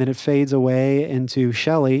 and then it fades away into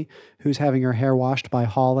Shelley, who's having her hair washed by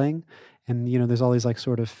Halling. And, you know, there's all these like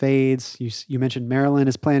sort of fades. You mentioned Marilyn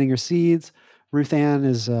is planting her seeds. Ruth Ann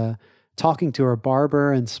is talking to her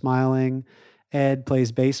barber and smiling. Ed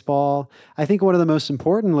plays baseball. I think one of the most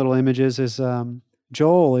important little images is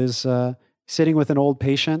Joel is sitting with an old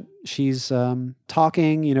patient. She's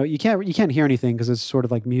talking. You know, you can't hear anything because it's sort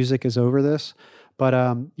of like music is over this. But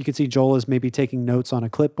you can see Joel is maybe taking notes on a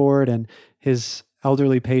clipboard, and his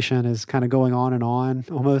elderly patient is kind of going on and on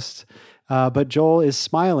almost. But Joel is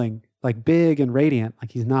smiling, like big and radiant,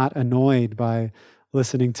 like he's not annoyed by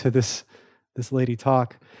listening to this lady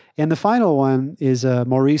talk. And the final one is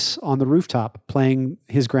Maurice on the rooftop playing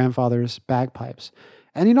his grandfather's bagpipes.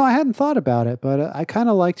 And, you know, I hadn't thought about it, but I kind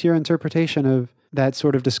of liked your interpretation of that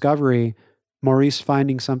sort of discovery, Maurice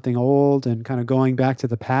finding something old and kind of going back to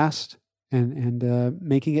the past and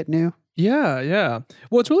making it new. Yeah.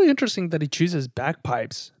 Well, it's really interesting that he chooses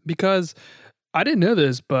bagpipes, because I didn't know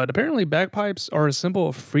this, but apparently bagpipes are a symbol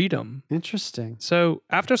of freedom. Interesting. So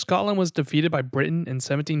after Scotland was defeated by Britain in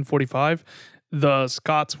 1745, the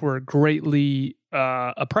Scots were greatly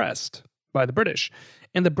oppressed by the British.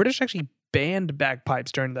 And the British actually banned bagpipes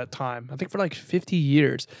during that time, I think for like 50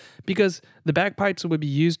 years, because the bagpipes would be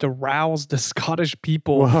used to rouse the Scottish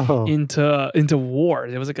people into war.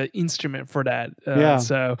 It was like an instrument for that.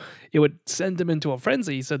 So it would send them into a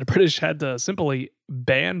frenzy. So the British had to simply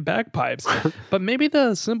ban bagpipes. But maybe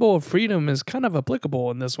the symbol of freedom is kind of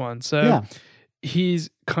applicable in this one. So he's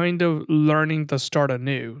kind of learning to start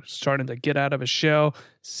anew, starting to get out of his shell,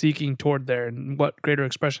 seeking toward there. And what greater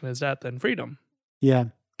expression is that than freedom? Yeah.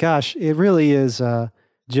 Gosh, it really is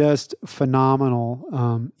just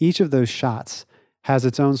phenomenal. Each of those shots has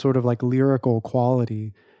its own sort of like lyrical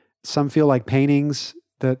quality. Some feel like paintings.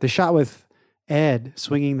 The shot with Ed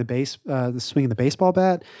swinging the baseball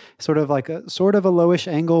bat, sort of like a lowish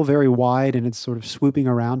angle, very wide, and it's sort of swooping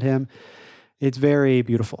around him. It's very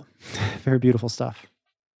beautiful, very beautiful stuff.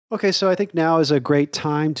 Okay, so I think now is a great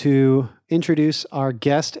time to introduce our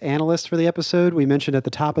guest analyst for the episode. We mentioned at the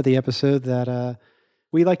top of the episode that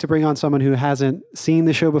we like to bring on someone who hasn't seen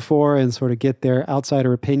the show before and sort of get their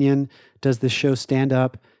outsider opinion. Does this show stand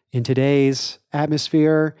up in today's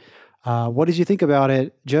atmosphere? What did you think about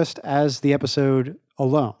it just as the episode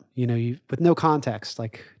alone? You know, with no context.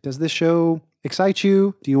 Like, does this show excite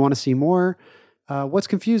you? Do you want to see more? What's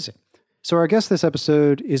confusing? So our guest this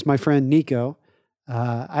episode is my friend Nico.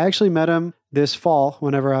 I actually met him this fall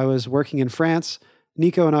whenever I was working in France.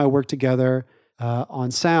 Nico and I worked together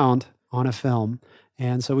on sound on a film.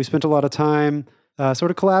 And so we spent a lot of time sort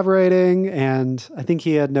of collaborating, and I think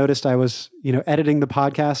he had noticed I was, editing the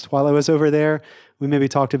podcast while I was over there. We maybe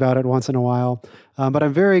talked about it once in a while, but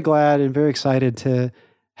I'm very glad and very excited to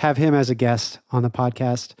have him as a guest on the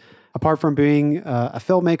podcast. Apart from being a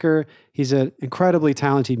filmmaker, he's an incredibly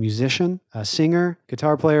talented musician, a singer,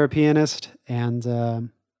 guitar player, pianist, and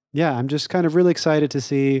I'm just kind of really excited to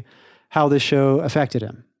see how this show affected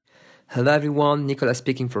him. Hello everyone, Nicolas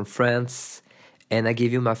speaking from France. And I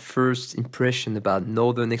give you my first impression about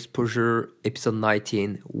Northern Exposure, episode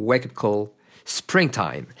 19, Wake Up Call,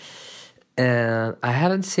 Springtime. And I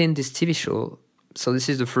haven't seen this TV show, So this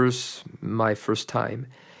is my first time,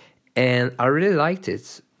 and I really liked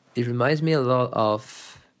it. It reminds me a lot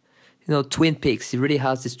of, Twin Peaks. It really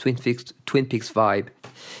has this Twin Peaks vibe.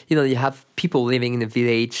 You have people living in a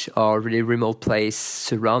village or really remote place,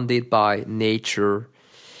 surrounded by nature.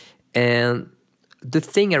 And the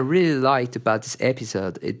thing I really liked about this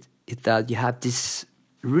episode is that you have this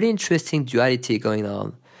really interesting duality going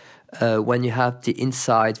on when you have the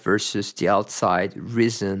inside versus the outside,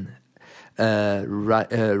 reason,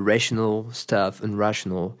 rational stuff, and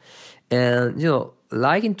rational. And,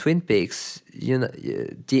 like in Twin Peaks,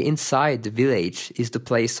 the inside, the village, is the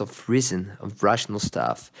place of reason, of rational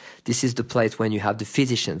stuff. This is the place when you have the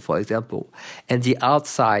physician, for example. And the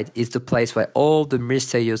outside is the place where all the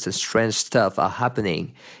mysterious and strange stuff are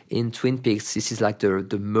happening. In Twin Peaks, this is like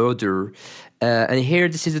the murder. And here,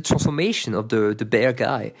 this is the transformation of the bear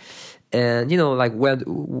guy. And, like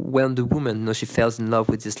when the woman, she falls in love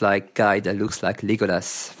with this like guy that looks like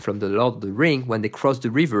Legolas from the Lord of the Ring, when they cross the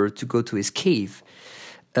river to go to his cave,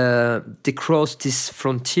 they cross this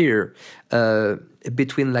frontier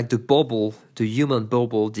between like the human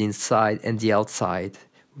bubble, the inside and the outside,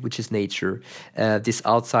 which is nature. This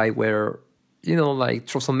outside where, like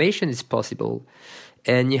transformation is possible.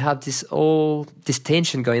 And you have this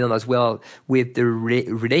tension going on as well with the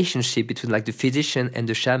relationship between like the physician and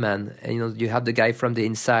the shaman. And you have the guy from the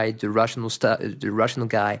inside, the rational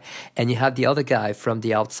guy, and you have the other guy from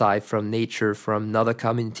the outside, from nature, from another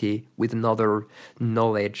community with another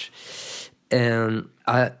knowledge. And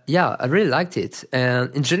I really liked it. And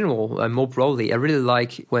in general, more broadly, I really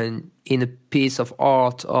like when in a piece of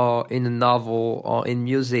art or in a novel or in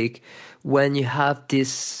music, when you have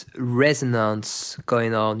this resonance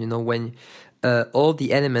going on, when all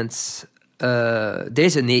the elements,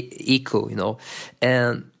 there's an echo,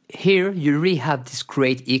 and here you really have this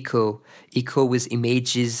great echo with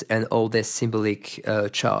images and all their symbolic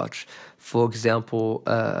charge. For example,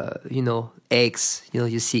 eggs,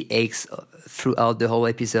 you see eggs throughout the whole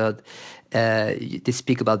episode. They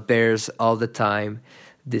speak about bears all the time.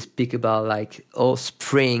 They speak about like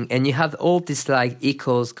spring, and you have all these like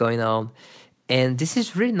echoes going on, and this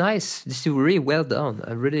is really nice. This is really well done.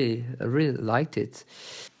 I really liked it.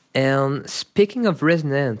 And speaking of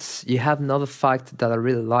resonance, you have another fact that I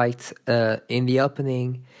really liked in the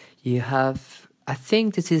opening. You have, I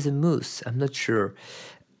think this is a moose. I'm not sure,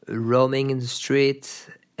 roaming in the street,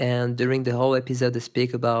 and during the whole episode they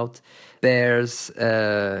speak about bears,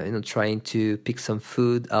 trying to pick some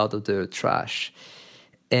food out of the trash.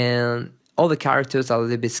 And all the characters are a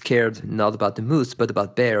little bit scared, not about the moose, but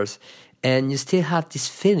about bears. And you still have this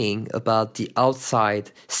feeling about the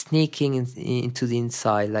outside sneaking into the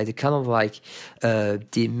inside, like the kind of like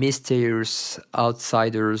the mysterious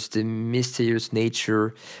outsiders, the mysterious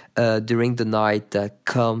nature during the night that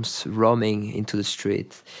comes roaming into the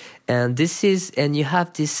street. And you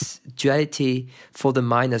have this duality for the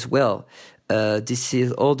mind as well. This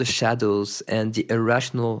is all the shadows and the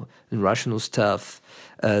irrational and rational stuff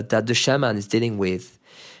that the shaman is dealing with.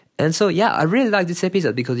 And so, I really like this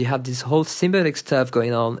episode because you have this whole symbolic stuff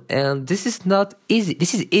going on. And this is not easy.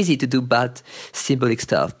 This is easy to do bad symbolic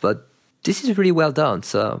stuff, but this is really well done.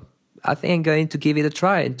 So I think I'm going to give it a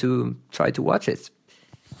try and to try to watch it.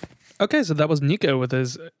 Okay, so that was Nico with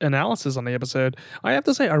his analysis on the episode. I have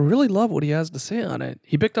to say, I really love what he has to say on it.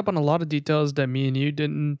 He picked up on a lot of details that me and you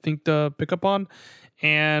didn't think to pick up on.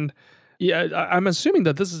 And I'm assuming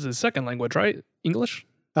that this is his second language, right? English?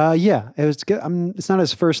 Yeah, it's not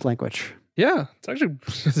his first language. Yeah, it's actually,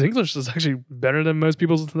 his English is actually better than most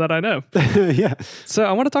people's that I know. Yeah. So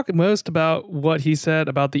I want to talk most about what he said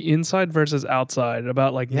about the inside versus outside,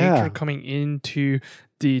 about like nature coming into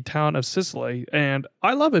the town of Sicily. And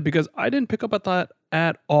I love it because I didn't pick up at that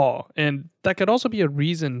at all. And that could also be a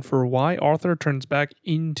reason for why Arthur turns back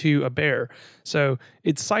into a bear. So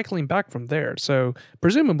it's cycling back from there. So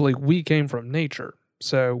presumably we came from nature.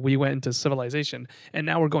 So we went into civilization, and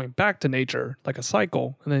now we're going back to nature, like a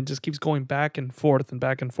cycle, and then it just keeps going back and forth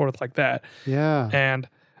like that. Yeah. And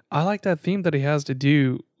I like that theme that he has to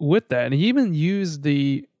do with that. And he even used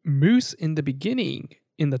the moose in the beginning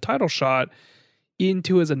in the title shot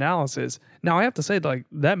into his analysis. Now, I have to say, like,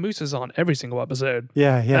 that moose is on every single episode.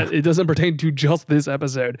 Yeah. It doesn't pertain to just this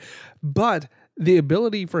episode. But the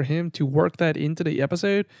ability for him to work that into the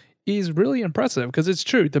episode is really impressive, because it's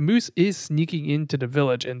true. The moose is sneaking into the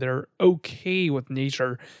village, and they're okay with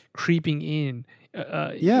nature creeping in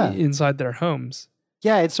inside their homes.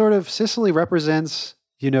 Yeah, it's sort of, Sicily represents,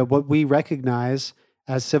 what we recognize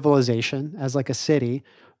as civilization, as like a city.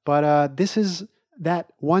 But this is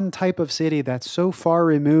that one type of city that's so far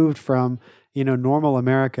removed from, normal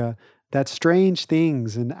America, that strange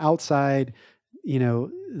things and outside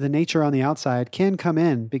the nature on the outside can come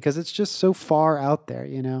in because it's just so far out there,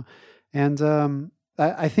 And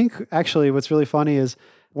I think actually what's really funny is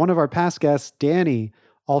one of our past guests, Danny,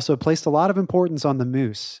 also placed a lot of importance on the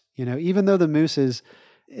moose. Even though the moose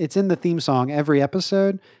it's in the theme song every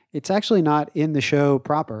episode, it's actually not in the show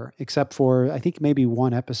proper, except for I think maybe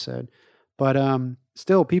one episode. But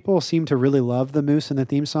still, people seem to really love the moose in the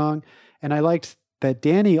theme song. And I liked that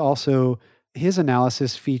Danny also, his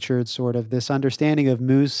analysis featured sort of this understanding of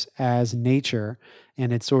moose as nature,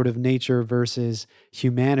 and it's sort of nature versus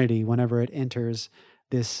humanity whenever it enters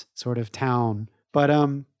this sort of town. But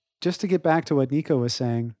just to get back to what Nico was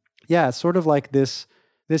saying, yeah, it's sort of like this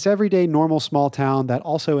everyday normal small town that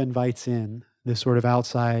also invites in this sort of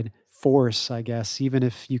outside force, I guess, even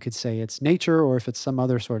if you could say it's nature or if it's some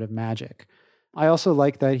other sort of magic. I also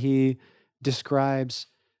like that he describes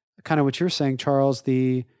kind of what you're saying, Charles,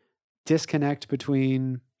 the disconnect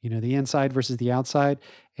between, the inside versus the outside.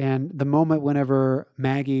 And the moment whenever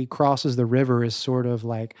Maggie crosses the river is sort of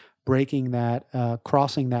like breaking that,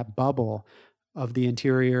 crossing that bubble of the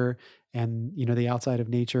interior and, the outside of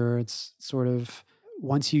nature. It's sort of,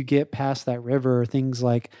 once you get past that river, things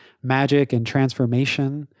like magic and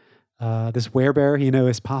transformation, this werebear,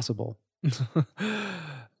 is possible.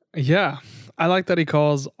 Yeah. I like that he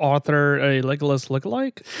calls Arthur a Legolas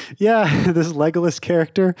lookalike. Yeah, this Legolas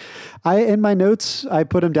character. In my notes, I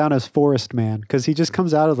put him down as Forest Man because he just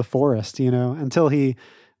comes out of the forest, until he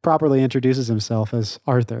properly introduces himself as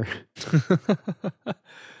Arthur.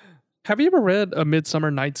 Have you ever read A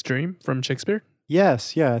Midsummer Night's Dream from Shakespeare?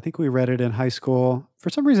 Yes, yeah. I think we read it in high school. For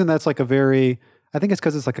some reason, that's like I think it's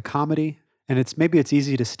because it's like a comedy. And it's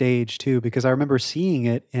easy to stage too, because I remember seeing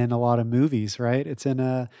it in a lot of movies, right? It's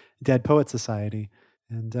in Dead Poet Society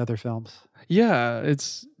and other films. Yeah,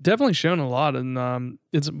 it's definitely shown a lot. And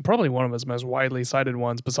it's probably one of his most widely cited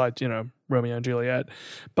ones besides, Romeo and Juliet.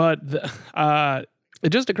 But it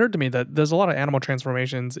just occurred to me that there's a lot of animal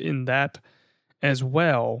transformations in that as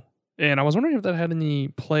well. And I was wondering if that had any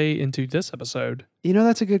play into this episode.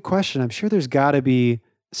 That's a good question. I'm sure there's got to be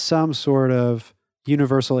some sort of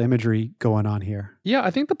universal imagery going on here. Yeah,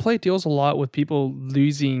 I think the play deals a lot with people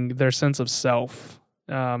losing their sense of self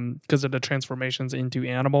because of the transformations into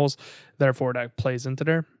animals. Therefore, that plays into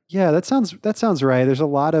there. Yeah, that sounds right. There's a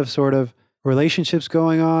lot of sort of relationships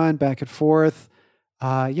going on back and forth.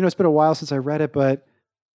 It's been a while since I read it, but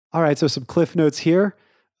all right. So some cliff notes here.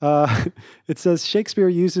 It says Shakespeare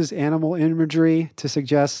uses animal imagery to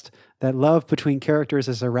suggest that love between characters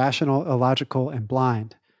is irrational, illogical, and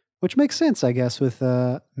blind. Which makes sense, I guess, with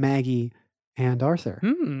Maggie and Arthur.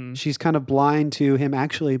 She's kind of blind to him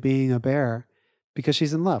actually being a bear because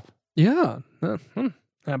she's in love. Yeah.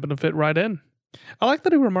 Happened to fit right in. I like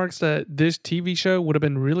that he remarks that this TV show would have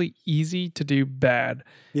been really easy to do bad.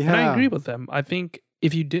 Yeah. And I agree with them. I think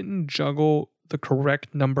if you didn't juggle the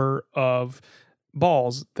correct number of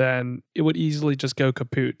balls, then it would easily just go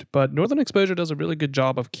kaput. But Northern Exposure does a really good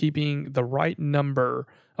job of keeping the right number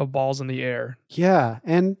of balls in the air. Yeah,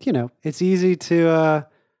 and it's easy to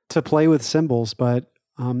play with symbols, but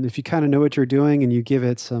if you kind of know what you're doing and you give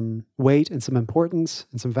it some weight and some importance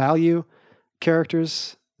and some value,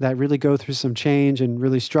 characters that really go through some change and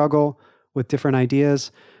really struggle with different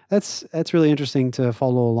ideas, that's really interesting to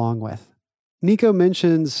follow along with. Nico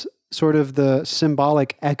mentions sort of the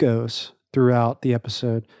symbolic echoes throughout the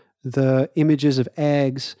episode, the images of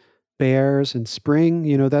eggs, bears, and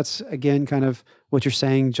spring. That's again kind of what you're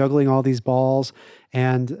saying, juggling all these balls,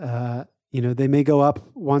 and they may go up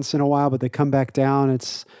once in a while, but they come back down.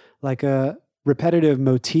 It's like a repetitive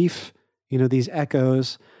motif, these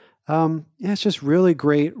echoes. It's just really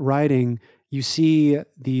great writing. You see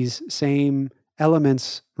these same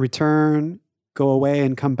elements return, go away,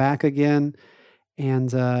 and come back again,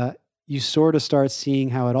 and you sort of start seeing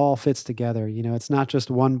how it all fits together. It's not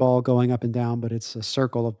just one ball going up and down, but it's a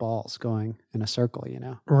circle of balls going in a circle,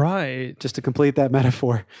 Right. Just to complete that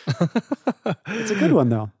metaphor. It's a good one,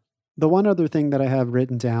 though. The one other thing that I have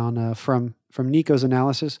written down from Nico's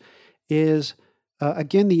analysis is,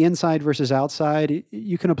 again, the inside versus outside.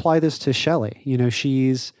 You can apply this to Shelley.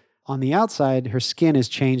 She's on the outside, her skin is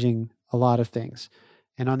changing a lot of things.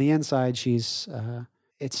 And on the inside,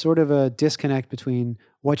 it's sort of a disconnect between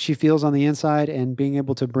what she feels on the inside and being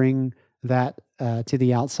able to bring that to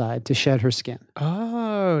the outside to shed her skin.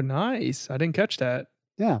 Oh, nice. I didn't catch that.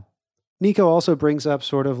 Yeah. Nico also brings up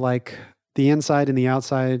sort of like the inside and the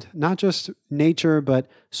outside, not just nature, but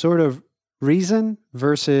sort of reason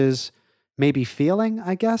versus maybe feeling,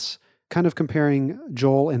 I guess, kind of comparing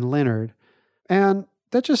Joel and Leonard. And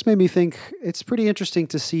that just made me think it's pretty interesting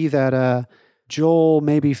to see that Joel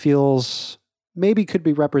maybe could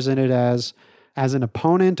be represented as as an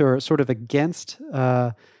opponent or sort of against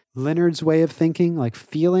Leonard's way of thinking, like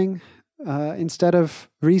feeling instead of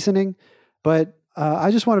reasoning. But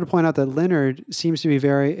I just wanted to point out that Leonard seems to be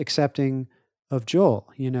very accepting of Joel.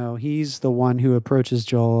 He's the one who approaches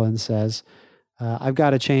Joel and says, I've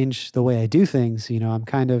got to change the way I do things. I'm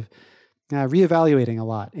kind of reevaluating a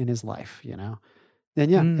lot in his life, And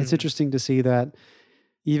yeah, it's interesting to see that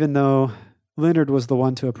even though Leonard was the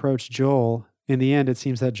one to approach Joel, in the end, it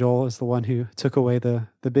seems that Joel is the one who took away the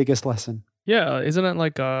biggest lesson. Yeah, isn't it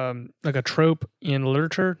like a trope in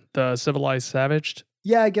literature, the civilized savage?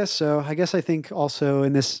 Yeah, I guess so. I think also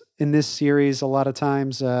in this series, a lot of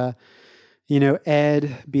times,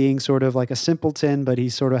 Ed being sort of like a simpleton, but he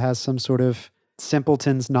sort of has some sort of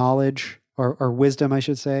simpleton's knowledge or wisdom, I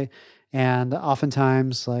should say. And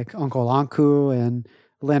oftentimes, like Uncle Anku and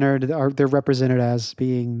Leonard, they're represented as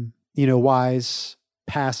being, wise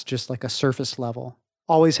past just like a surface level,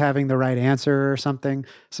 always having the right answer or something,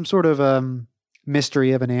 some sort of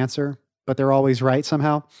mystery of an answer, but they're always right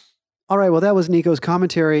somehow. All right, well, that was Nico's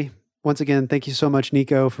commentary. Once again, thank you so much,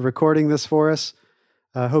 Nico, for recording this for us.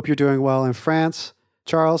 Hope you're doing well in France.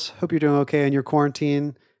 Charles, hope you're doing okay in your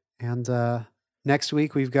quarantine. And next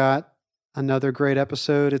week, we've got another great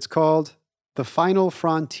episode. It's called The Final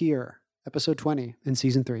Frontier, episode 20 in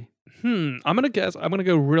season 3. I'm going to guess. I'm going to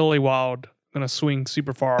go really wild. I'm going to swing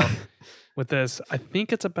super far with this. I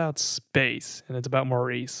think it's about space, and it's about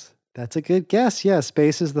Maurice. That's a good guess. Yeah,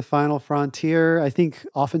 space is the final frontier. I think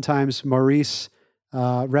oftentimes Maurice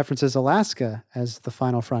references Alaska as the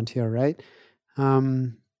final frontier, right?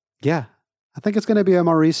 Yeah, I think it's going to be a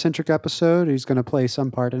Maurice-centric episode. He's going to play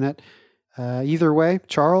some part in it. Either way,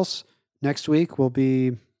 Charles, next week will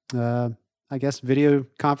be, I guess, video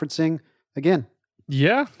conferencing again.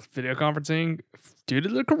 Yeah, video conferencing due to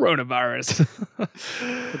the coronavirus.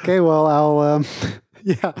 Okay, well,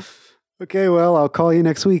 I'll call you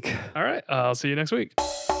next week. All right, I'll see you next week.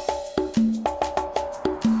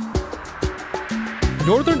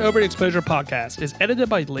 Northern Overexposure Podcast is edited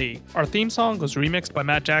by Lee. Our theme song was remixed by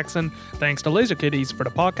Matt Jackson. Thanks to Laser Kitties for the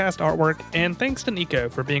podcast artwork, and thanks to Nico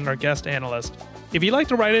for being our guest analyst. If you'd like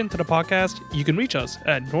to write into the podcast, you can reach us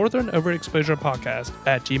at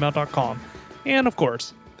northernoverexposurepodcast@gmail.com. And of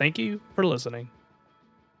course, thank you for listening.